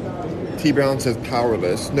 T Brown says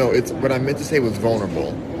powerless. No, it's what I meant to say was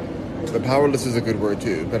vulnerable. But powerless is a good word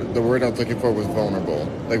too. But the word I was looking for was vulnerable.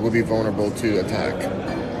 Like, we'll be vulnerable to attack.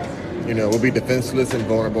 You know, we'll be defenseless and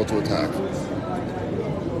vulnerable to attack.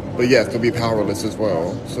 But yes, they'll be powerless as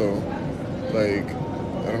well. So, like,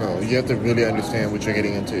 I don't know. You have to really understand what you're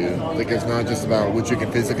getting into. Like, it's not just about what you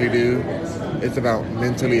can physically do. It's about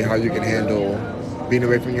mentally how you can handle being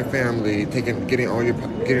away from your family, getting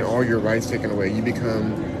all your rights taken away. You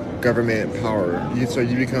become government power. You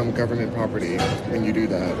become government property when you do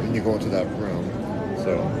that, when you go into that realm.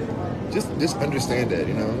 So just understand it,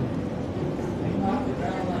 you know.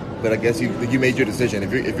 But I guess you made your decision.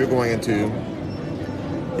 If you're going into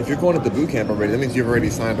boot camp already, that means you've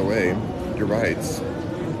already signed away your rights.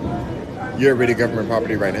 You're already government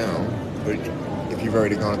property right now. But if you've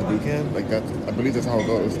already gone to boot camp, like, that's, I believe that's how it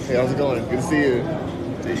goes. Hey, how's it going? Good to see you.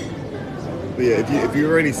 But yeah, if you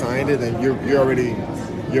already signed it, then you're already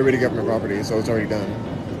government property, so it's already done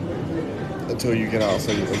until you get out.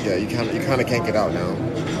 So you kind of can't get out now,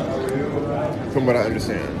 from what I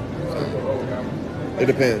understand. So it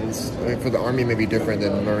depends. I mean, for the Army, it may be different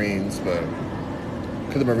than the Marines, but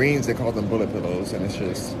for the Marines, they call them bullet pillows, and it's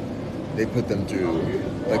just they put them through,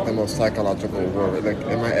 like, the most psychological war. Like,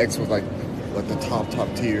 and my ex was like the top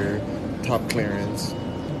tier, top clearance.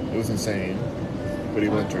 It was insane, but he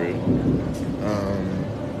went through.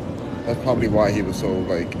 That's probably why he was so,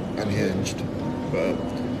 like, unhinged. But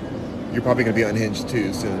you're probably going to be unhinged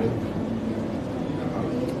too soon.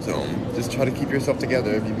 So just try to keep yourself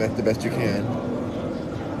together if you met the best you can.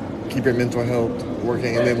 Keep your mental health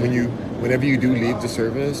working. And then whenever you do leave the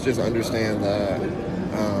service, just understand that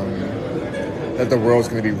that the world's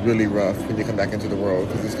going to be really rough when you come back into the world,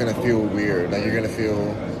 because it's going to feel weird. Like, you're going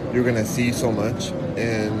to see so much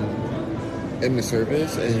in the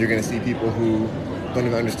service, and you're going to see people who don't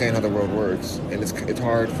even understand how the world works, and it's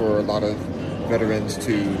hard for a lot of veterans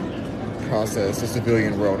to process the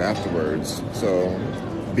civilian world afterwards. So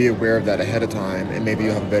be aware of that ahead of time, and maybe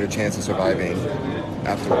you'll have a better chance of surviving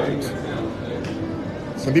afterwards.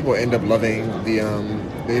 Some people end up loving they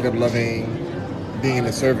end up loving being in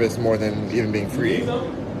the service more than even being free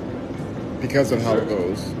because of how it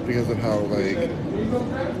goes, because of how like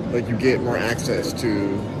you get more access to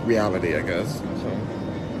reality, I guess. So,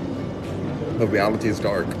 but reality is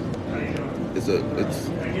dark. It's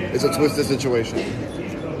a twisted situation.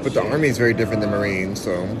 But the Army is very different than Marines,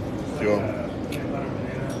 so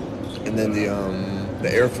and then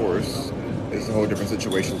the Air Force is a whole different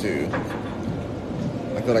situation too.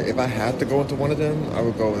 I feel like if I had to go into one of them, I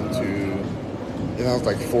would go into, if I was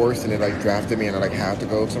like forced and it like drafted me and I like had to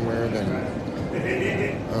go somewhere, then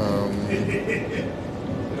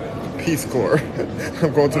Peace Corps.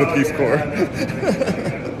 I'm going to the Peace Corps.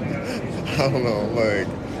 I don't know, like,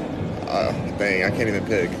 dang, I can't even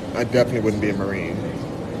pick. I definitely wouldn't be a Marine.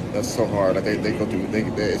 That's so hard. Like they go through,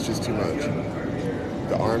 it's just too much.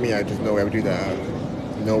 The Army, I just know I would do that.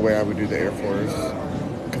 No way I would do the Air Force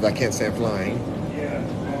because I can't stand flying.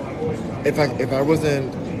 If I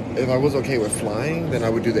was okay with flying, then I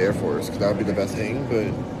would do the Air Force because that would be the best thing.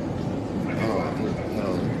 But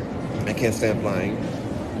I can't stand flying.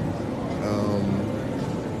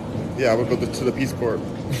 Yeah, I would go to the Peace Corps.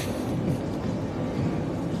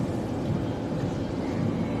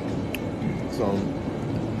 So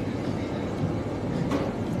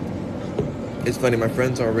it's funny. My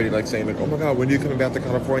friends are already like saying like, "Oh my God, when are you coming back to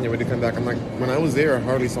California? When do you come back?" I'm like, when I was there, I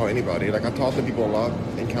hardly saw anybody. Like I talked to people a lot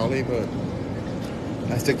in Cali, but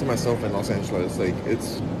I stick to myself in Los Angeles. Like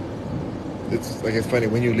it's funny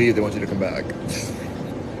when you leave, they want you to come back.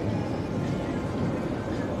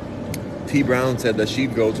 T. Brown said that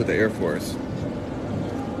she'd go to the Air Force.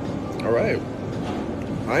 All right,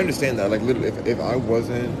 I understand that. Like literally, if I was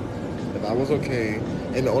okay,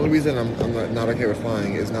 and the only reason I'm not okay with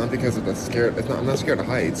flying is not because of I'm not scared of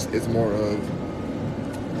heights. It's more of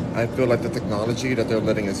I feel like the technology that they're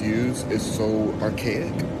letting us use is so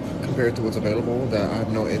archaic compared to what's available that I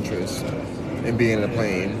have no interest in being in a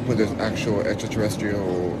plane when there's actual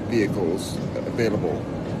extraterrestrial vehicles available.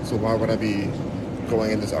 So why would I be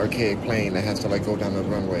going in this archaic plane that has to like go down the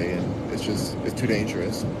runway, and it's too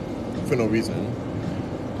dangerous for no reason.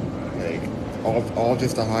 Like all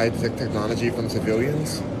just to hide technology from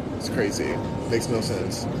civilians. It's crazy. Makes no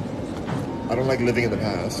sense. I don't like living in the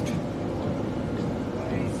past.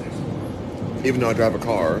 Even though I drive a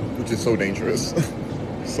car, which is so dangerous.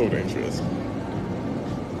 So dangerous.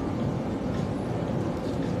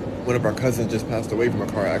 One of our cousins just passed away from a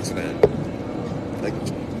car accident. Like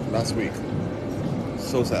last week.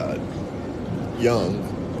 So sad. Young.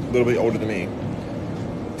 A little bit older than me.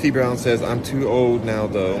 T. Brown says, I'm too old now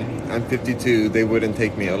though. I'm 52. They wouldn't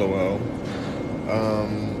take me, LOL.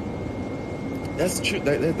 That's true.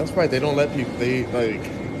 That's right. They don't let people,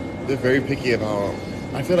 they're very picky about,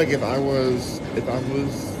 I feel like if I was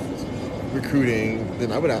recruiting,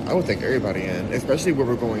 then I would take everybody in, especially where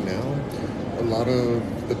we're going now. A lot of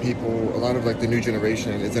like the new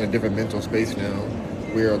generation is in a different mental space now,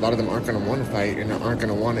 where a lot of them aren't going to want to fight and aren't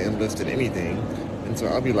going to want to enlist in anything. And so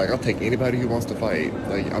I'll be like, I'll take anybody who wants to fight.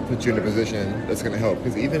 Like, I'll put you in a position that's going to help.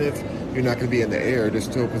 Because even if you're not going to be in the air, there's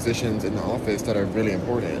still positions in the office that are really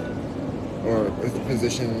important. Or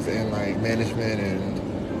positions in, like, management and,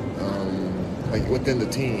 like, within the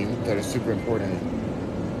team that are super important.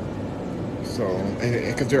 So,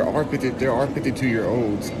 because there are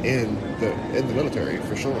 52-year-olds in the military,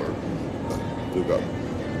 for sure.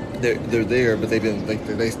 They're there, but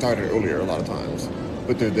they started earlier a lot of times.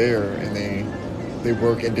 But they're there, and they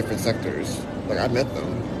work in different sectors. Like, I met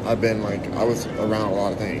them. I was around a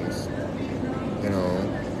lot of things, you know.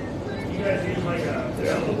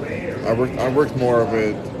 Yeah. I worked more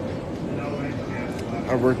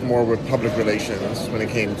with public relations when it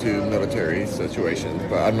came to military situations,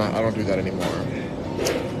 but I don't do that anymore.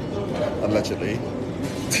 Allegedly.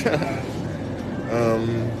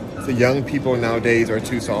 So young people nowadays are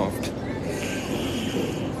too soft.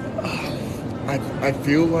 I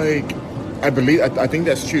feel like I think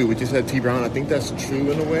that's true. What you said, T. Brown, I think that's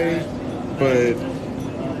true in a way, but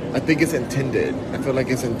I think it's intended. I feel like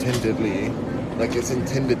it's intended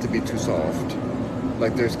to be too soft.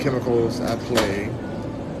 Like there's chemicals at play,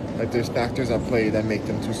 like there's factors at play that make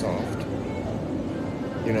them too soft.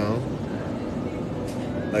 You know?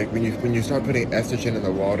 Like when you start putting estrogen in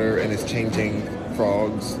the water and it's changing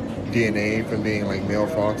frogs' DNA from being like male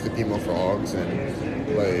frogs to female frogs,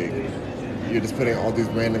 and like you're just putting all these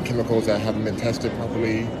random chemicals that haven't been tested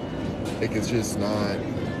properly. Like it's just not.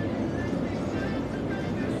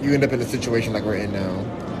 you end up in a situation like we're in now.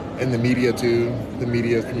 And the media too. The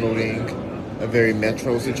media is promoting a very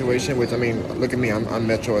metro situation, which I mean, look at me, I'm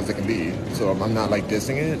metro as it can be. So I'm not like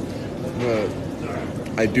dissing it, but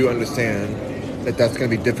I do understand that that's going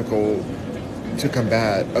to be difficult to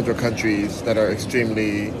combat other countries that are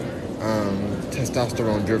extremely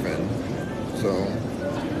testosterone driven. So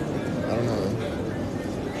I don't know.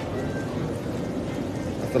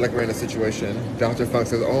 I feel like we're in a situation. Dr. Funk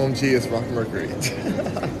says, OMG, it's Rock Mercury.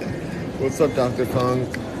 What's up, Dr.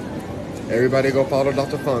 Funk? Everybody go follow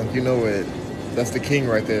Dr. Funk. You know it. That's the king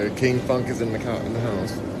right there. King Funk is in the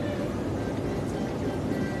house.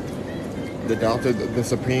 The doctor, the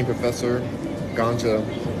supreme professor,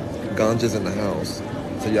 Ganja's in the house.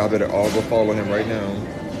 So y'all better all go follow him right now.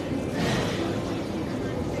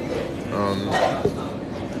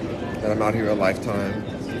 And I'm out here a lifetime.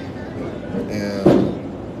 And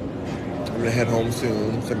I'm gonna head home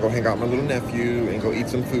soon. So I'm gonna go hang out with my little nephew and go eat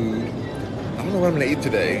some food. I don't know what I'm gonna eat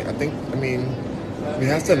today. We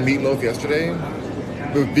had some meatloaf yesterday.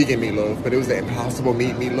 It was vegan meatloaf, but it was the Impossible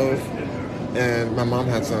Meat meatloaf. And my mom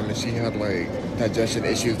had some, and she had like digestion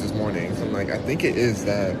issues this morning. So I'm like, I think it is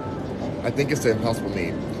that. I think it's the Impossible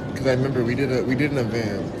Meat. Because I remember we did an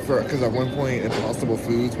event because at one point Impossible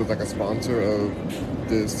Foods was like a sponsor of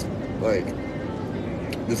this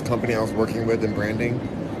company I was working with in branding,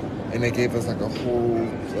 and they gave us like a whole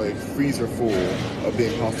like freezer full of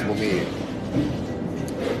the Impossible Meat,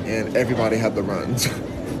 and everybody had the runs.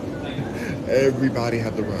 Everybody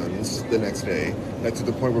had the runs the next day, like to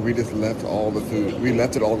the point where we just left all the food. We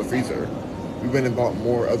left it all in the freezer. We went and bought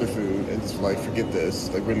more other food and just like, forget this.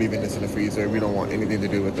 Like, we're leaving this in the freezer. We don't want anything to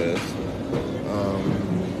do with this.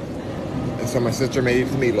 And so my sister made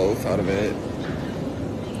some meatloaf out of it.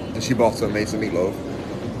 And she bought some, made some meatloaf.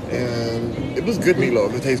 And it was good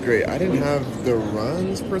meatloaf. It tastes great. I didn't have the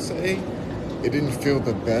runs per se. It didn't feel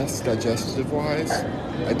the best digestive-wise.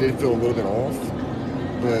 I did feel a little bit off.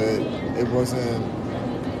 But it wasn't,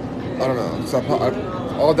 I don't know. So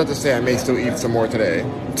all that to say, I may still eat some more today.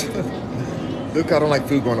 Look, I don't like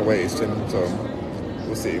food going to waste, and so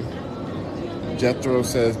we'll see. Jethro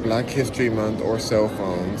says Black History Month or cell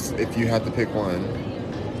phones, if you had to pick one.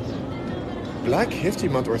 Black History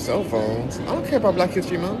Month or cell phones? I don't care about Black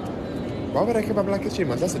History Month. Why would I care about Black History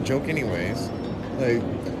Month? That's a joke anyways. Like,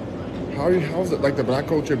 how is it like the black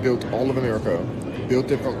culture built all of America?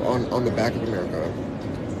 Built it on the back of America.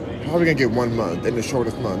 How are we gonna get 1 month in the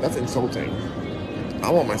shortest month? That's insulting. I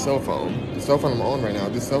want my cell phone. The cell phone I'm on right now,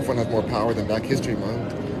 this cell phone has more power than Black History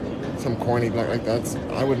Month. Some corny black, like that's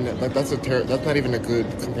not even a good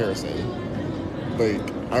comparison. Like,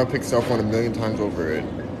 I would pick cell phone a million times over it.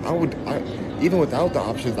 Even without the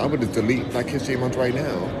options, I would just delete Black History Month right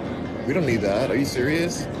now. We don't need that. Are you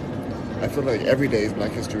serious? I feel like every day is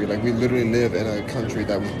Black History. Like, we literally live in a country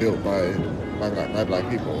that was built by black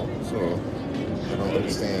people. So I don't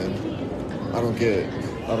understand. I don't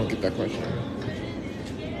get that question.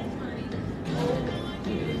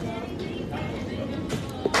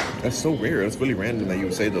 That's so weird. It's really random that you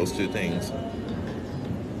would say those two things.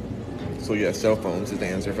 So yeah, cell phones is the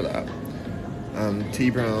answer for that.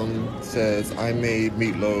 T Brown says, I made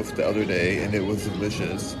meatloaf the other day and it was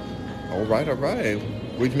delicious. All right.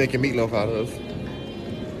 What'd you make your meatloaf out of?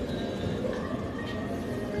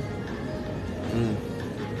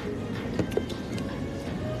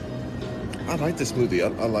 I liked the smoothie.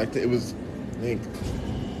 I liked it. It was, I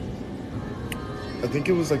think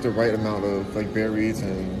it was like the right amount of like berries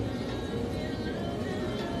and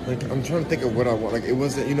like, I'm trying to think of what I want. Like, it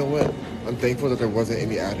wasn't, you know what? I'm thankful that there wasn't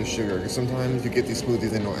any added sugar. Because sometimes you get these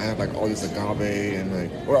smoothies and they'll add like all this agave and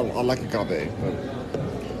like, or I like agave, but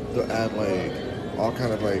they'll add like all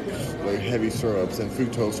kind of like heavy syrups and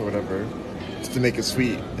fructose or whatever just to make it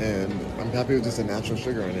sweet. And I'm happy with just the natural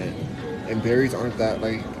sugar in it. And berries aren't that,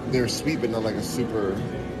 like, they're sweet but not like a super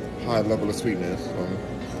high level of sweetness. So.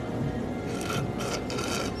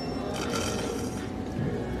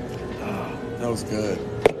 That was good.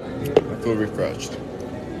 I feel refreshed.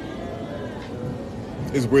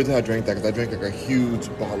 It's weird that I drank that because I drank like a huge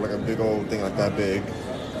bottle, like a big old thing like that big.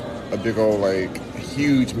 A big old like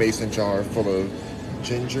huge mason jar full of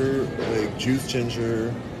ginger, like juiced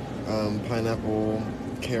ginger, pineapple,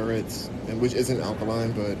 carrots, and which isn't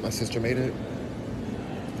alkaline, but my sister made it.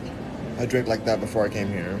 I drank like that before I came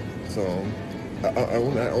here. So I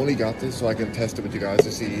only got this so I can test it with you guys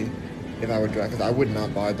to see if I would try, because I would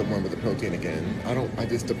not buy the one with the protein again.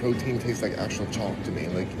 The protein tastes like actual chalk to me.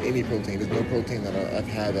 Like any protein, there's no protein that I've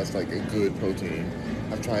had that's like a good protein.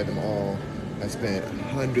 I've tried them all. I spent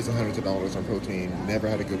hundreds and hundreds of dollars on protein. Never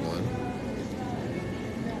had a good one.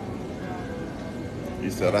 You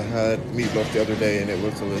said I had meatloaf the other day and it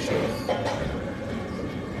was delicious.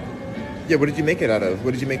 Yeah, what did you make it out of?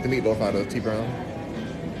 What did you make the meatloaf out of, T Brown?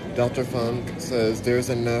 Dr. Funk says there's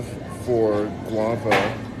enough for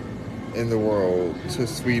guava in the world to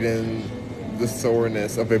sweeten the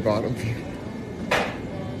soreness of a bottom feeder.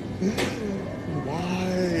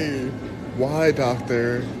 Why? Why,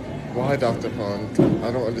 doctor? Why, Dr. Funk?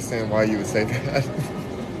 I don't understand why you would say that.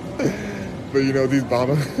 But you know, these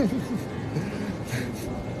bottom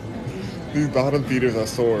these bottom feeders are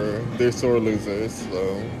sore. They're sore losers,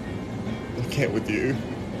 so I can't with you.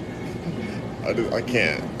 I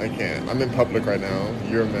can't. I'm in public right now.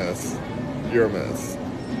 You're a mess. You're a mess.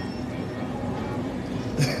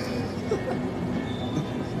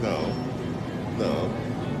 No. No.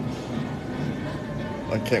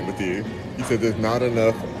 I can't with you. You said there's not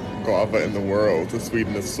enough guava in the world to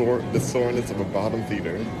sweeten the soreness of a bottom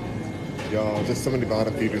feeder. Y'all, there's so many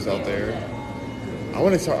bottom feeders out there. I'm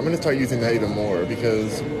gonna start using that even more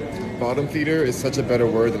because bottom feeder is such a better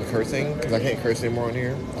word than cursing because I can't curse anymore on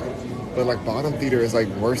here. But like bottom feeder is like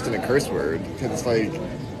worse than a curse word because it's like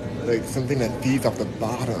something that feeds off the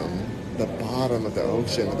bottom of the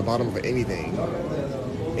ocean, at the bottom of anything.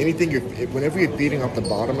 Whenever you're feeding off the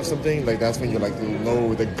bottom of something, like that's when you're like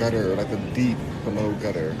low the gutter, like the deep below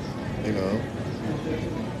gutter, you know.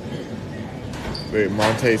 Wait,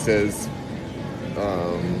 Monte says,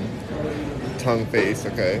 tongue face.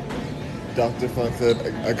 Okay. Dr. Funk said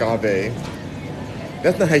agave.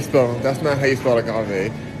 That's not how you spell. That's not how you spell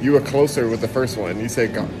agave. You were closer with the first one. You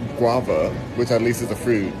said guava, which at least is a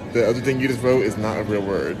fruit. The other thing you just wrote is not a real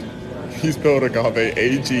word. You spelled agave,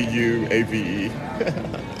 A-G-U-A-V-E.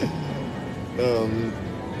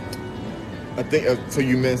 I think so.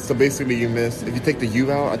 You missed. So basically, you missed. If you take the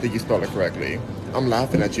U out, I think you spelled it correctly. I'm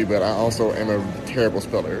laughing at you, but I also am a terrible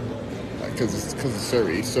speller because of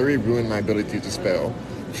Surrey. Surrey ruined my ability to spell.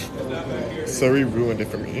 Surrey ruined it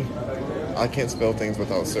for me. I can't spell things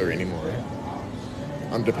without Surrey anymore.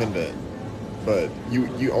 I'm dependent. But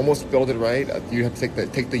you almost spelled it right. You have to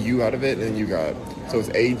take the U out of it, and you got so it's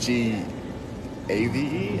A-G-A-V-E.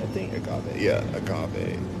 I think agave. Yeah,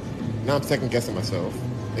 agave. Now I'm second guessing myself.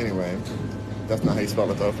 Anyway, that's not how you spell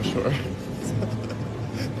it though, for sure.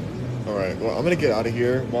 All right. Well, I'm gonna get out of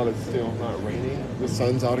here while it's still not raining. The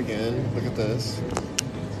sun's out again. Look at this.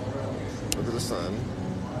 Look at the sun.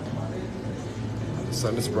 The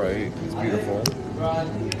sun is bright. It's beautiful.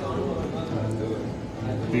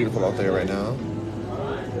 Beautiful out there right now.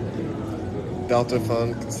 Delta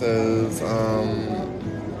Funk says,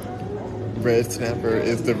 red snapper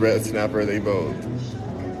is the red snapper, they both.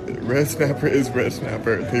 Red snapper is red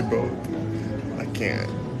snapper, they both. I can't.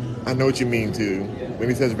 I know what you mean too. When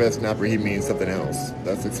he says red snapper, he means something else.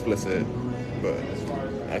 That's explicit, but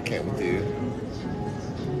I can't with you.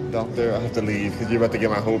 Doctor, I have to leave because you're about to get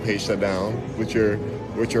my whole page shut down with your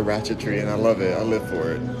ratchetry, and I love it. I live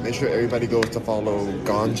for it. Make sure everybody goes to follow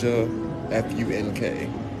Ganja, F-U-N-K.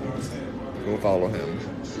 Go follow him.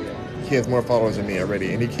 He has more followers than me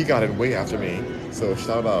already, and he got it way after me. So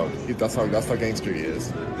shout out. That's how gangster he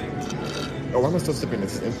is. Oh, why am I still sipping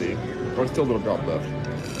this? It's empty. Oh, there's still a little drop left.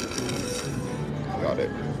 Got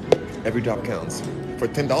it. Every drop counts. For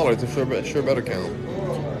 $10, it sure better count.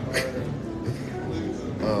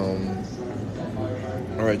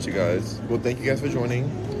 Alright, you guys. Well, thank you guys for joining.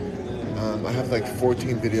 I have like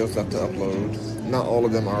 14 videos left to upload. Not all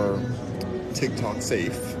of them are TikTok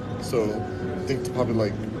safe. So I think it's probably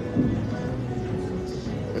like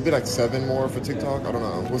maybe like 7 more for TikTok. I don't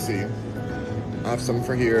know. We'll see. I have some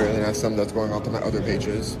for here, and then I have some that's going on to my other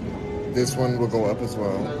pages. This one will go up as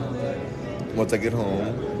well once I get home,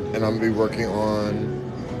 and I'm gonna be working on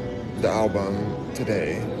the album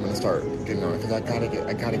today. I'm gonna start getting on it because I gotta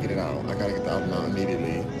get it out. I gotta get the album out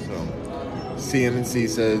immediately. So CMNC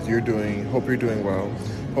says hope you're doing well.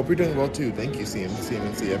 Hope you're doing well too. Thank you,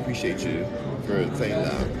 CMNC. I appreciate you for saying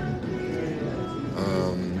that.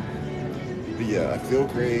 But yeah, I feel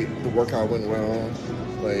great. The workout went well.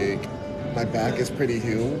 Like, my back is pretty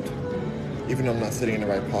healed, even though I'm not sitting in the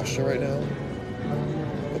right posture right now.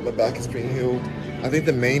 But my back is pretty healed. I think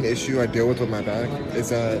the main issue I deal with my back is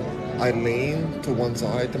that I lean to one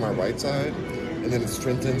side, to my right side, and then it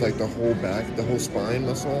strengthens like the whole back, the whole spine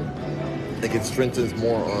muscle. Like it strengthens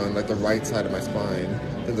more on like the right side of my spine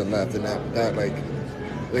than the left, and that like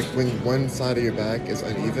when one side of your back is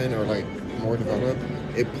uneven or like more developed,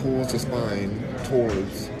 it pulls the spine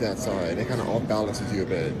towards that side. It kind of off balances you a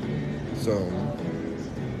bit. So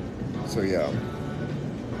yeah.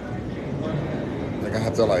 Like I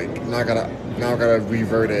have to now I gotta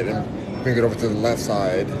revert it and bring it over to the left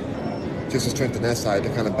side just to strengthen that side to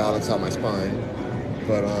kind of balance out my spine.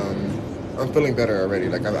 But I'm feeling better already.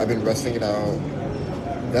 Like I've been resting it out.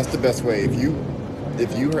 That's the best way. If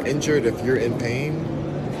you are injured, if you're in pain,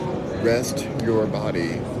 rest your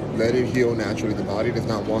body. Let it heal naturally. The body does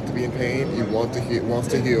not want to be in pain. It wants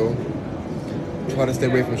to heal. Try to stay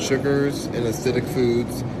away from sugars and acidic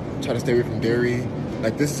foods. Try to stay away from dairy.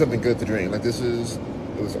 Like this is something good to drink. Like it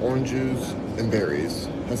was orange juice and berries.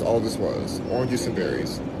 That's all this was. Orange juice and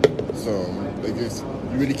berries. So like this,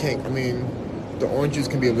 you really can't. I mean, the orange juice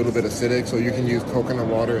can be a little bit acidic, so you can use coconut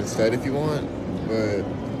water instead if you want. But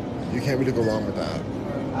you can't really go wrong with that.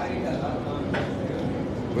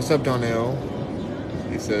 What's up, Donnell?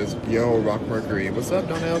 He says, yo, Rock Mercury. What's up,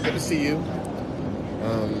 Donnell? Good to see you.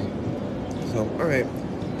 So, all right.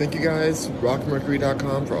 Thank you guys.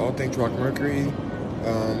 RockMercury.com for all things Rock Mercury.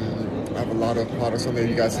 I have a lot of products on there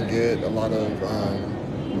you guys can get. A lot of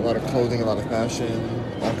clothing, a lot of fashion,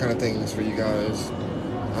 all kind of things for you guys.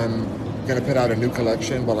 I'm gonna put out a new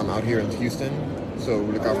collection while I'm out here in Houston, so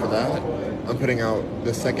look out for that. I'm putting out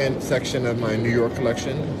the second section of my New York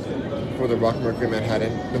collection for the Rock Mercury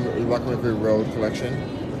Manhattan, the Rock Mercury Road collection,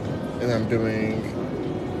 and I'm doing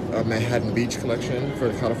a Manhattan Beach collection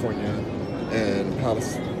for California, and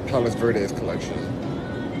Palos Verdes collection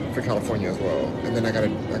for California as well. And then I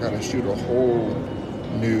gotta shoot a whole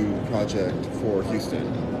new project for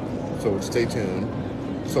Houston, so stay tuned.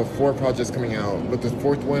 So 4 projects coming out, but the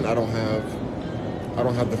 4th one I don't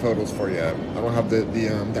have the photos for yet. I don't have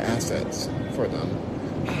the assets for them.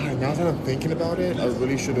 Now that I'm thinking about it, I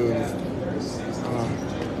really should have.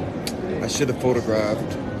 I should have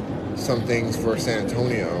photographed some things for San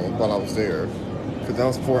Antonio while I was there, because that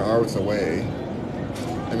was 4 hours away.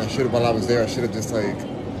 And while I was there, I should have just like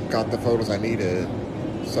got the photos I needed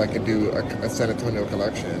so I could do a San Antonio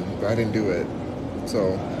collection, but I didn't do it.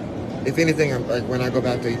 So, if anything, like when I go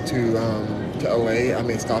back to LA, I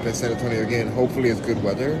may stop in San Antonio again. Hopefully, it's good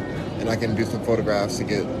weather, and I can do some photographs to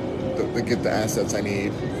get the assets I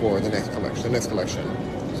need for the next collection.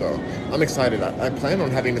 So I'm excited. I planned on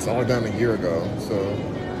having this all done a year ago, so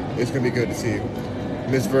it's gonna be good to see.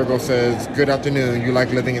 Miss Virgo says, "Good afternoon. You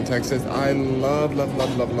like living in Texas?" I love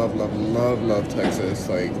Texas.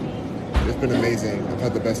 Like, it's been amazing. I've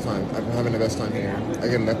had the best time. I've been having the best time here. I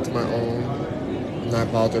get left to my own. I'm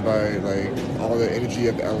not bothered by like all the energy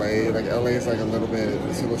of LA. Like LA is like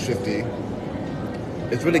it's a little shifty.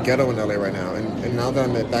 It's really ghetto in LA right now. And now that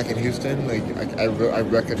I'm back in Houston, like I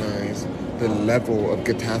recognize the level of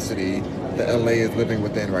ghetacity that LA is living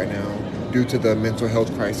within right now due to the mental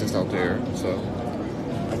health crisis out there. So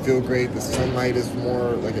I feel great. The sunlight is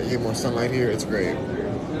more, like I get more sunlight here. It's great.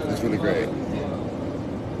 It's really great.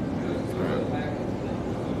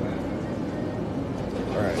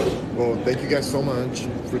 Alright. Well, thank you guys so much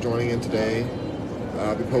for joining in today.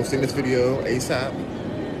 I'll be posting this video ASAP.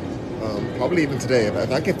 Probably even today.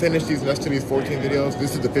 If I can finish the rest of these 14 videos,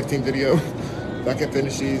 this is the 15th video. If I can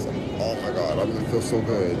finish these, oh my god, I'm gonna feel so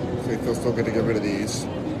good. It feels so good to get rid of these.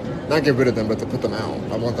 Not get rid of them, but to put them out.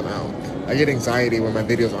 I want them out. I get anxiety when my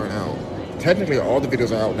videos aren't out. Technically, all the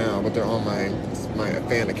videos are out now, but they're on my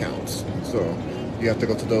fan accounts. So you have to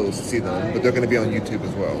go to those to see them. But they're gonna be on YouTube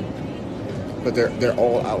as well. But they're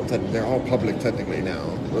all out. They're all public technically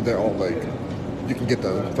now. But they're all like, you can get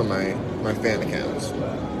them from my fan accounts.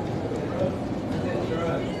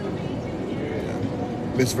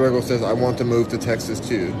 Miss Virgo says, I want to move to Texas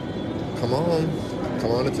too. Come on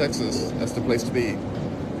to Texas. That's the place to be.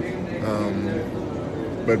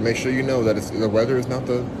 But make sure you know that the weather is not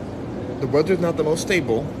the most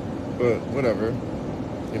stable, but whatever.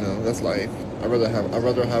 You know, that's life. I'd rather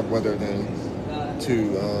have weather than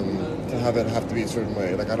to have it have to be a certain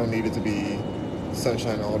way. Like I don't need it to be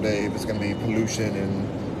sunshine all day if it's gonna be pollution and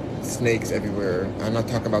snakes everywhere. I'm not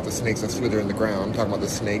talking about the snakes that slither in the ground. I'm talking about the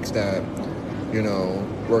snakes that, you know,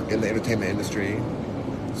 work in the entertainment industry.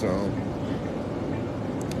 So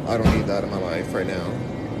I don't need that in my life right now.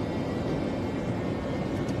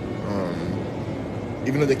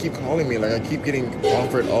 Even though they keep calling me, like I keep getting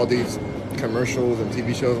offered all these commercials and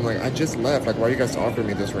TV shows. I'm like, I just left. Like, why are you guys offering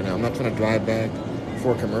me this right now? I'm not trying to drive back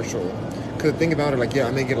for a commercial. Because the thing about it, like, yeah,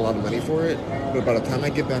 I may get a lot of money for it, but by the time I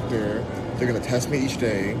get back there, they're gonna test me each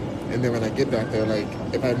day. And then when I get back there, like,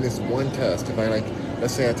 if I miss one test, if I like,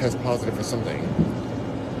 let's say I test positive for something,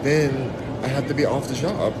 then I have to be off the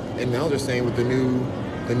job. And now they're saying with the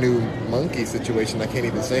new monkey situation, I can't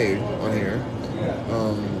even say on here.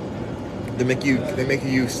 They make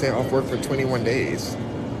you stay off work for 21 days.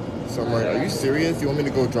 So I'm like, are you serious? You want me to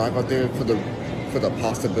go drive out there for the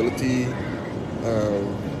possibility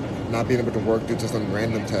of not being able to work due to some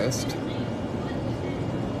random test?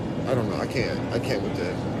 I don't know. I can't with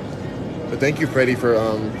it. But thank you, Freddie,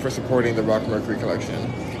 for supporting the Rock Mercury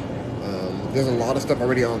collection. there's a lot of stuff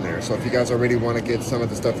already on there. So if you guys already want to get some of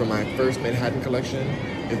the stuff from my first Manhattan collection,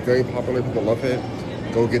 it's very popular. People love it.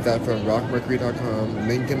 Go get that from rockmercury.com.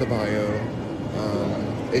 Link in the bio.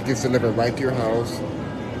 It gets delivered right to your house.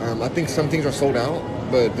 I think some things are sold out,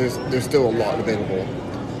 but there's still a lot available.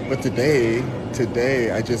 But today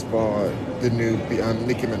I just bought the new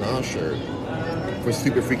Nicki Minaj shirt for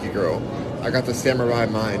Super Freaky Girl. I got the Samurai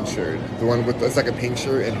Mind shirt, the one with it's like a pink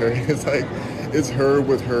shirt, and it's her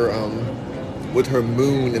with her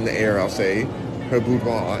moon in the air. I'll say her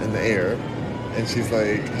boudoir in the air, and she's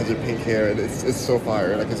like has her pink hair, and it's so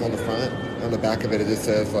fire. Like it's on the front, on the back of it, it just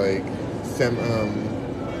says like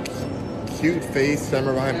cute face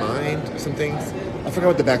samurai mind or something. I forgot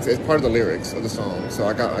what the back says. It's part of the lyrics of the song. So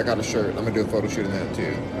I got a shirt. I'm gonna do a photo shoot in that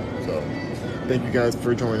too. So thank you guys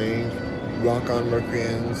for joining. Rock on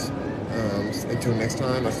Mercuryans. Until next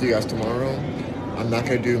time, I'll see you guys tomorrow. I'm not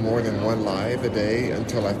gonna do more than one live a day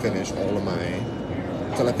until I finish all of my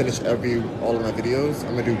videos.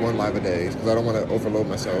 I'm gonna do one live a day because I don't want to overload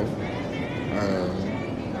myself.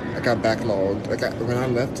 I got backlogged. When I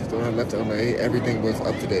left LA, everything was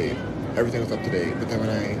up to date. Everything was up to date. But then when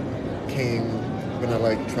I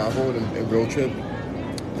like traveled and road trip,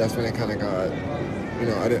 that's when it kind of got,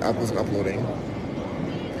 I wasn't uploading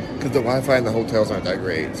because the Wi-Fi in the hotels aren't that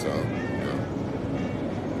great. So,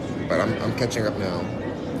 but I'm catching up now.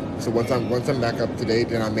 So once I'm back up to date,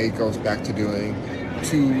 then I may go back to doing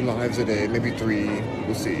 2 lives a day, maybe 3.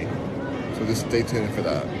 We'll see. So just stay tuned for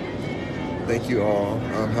that. Thank you all.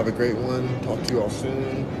 Have a great one. Talk to you all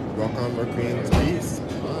soon. Rock on, Mercuryans. Peace.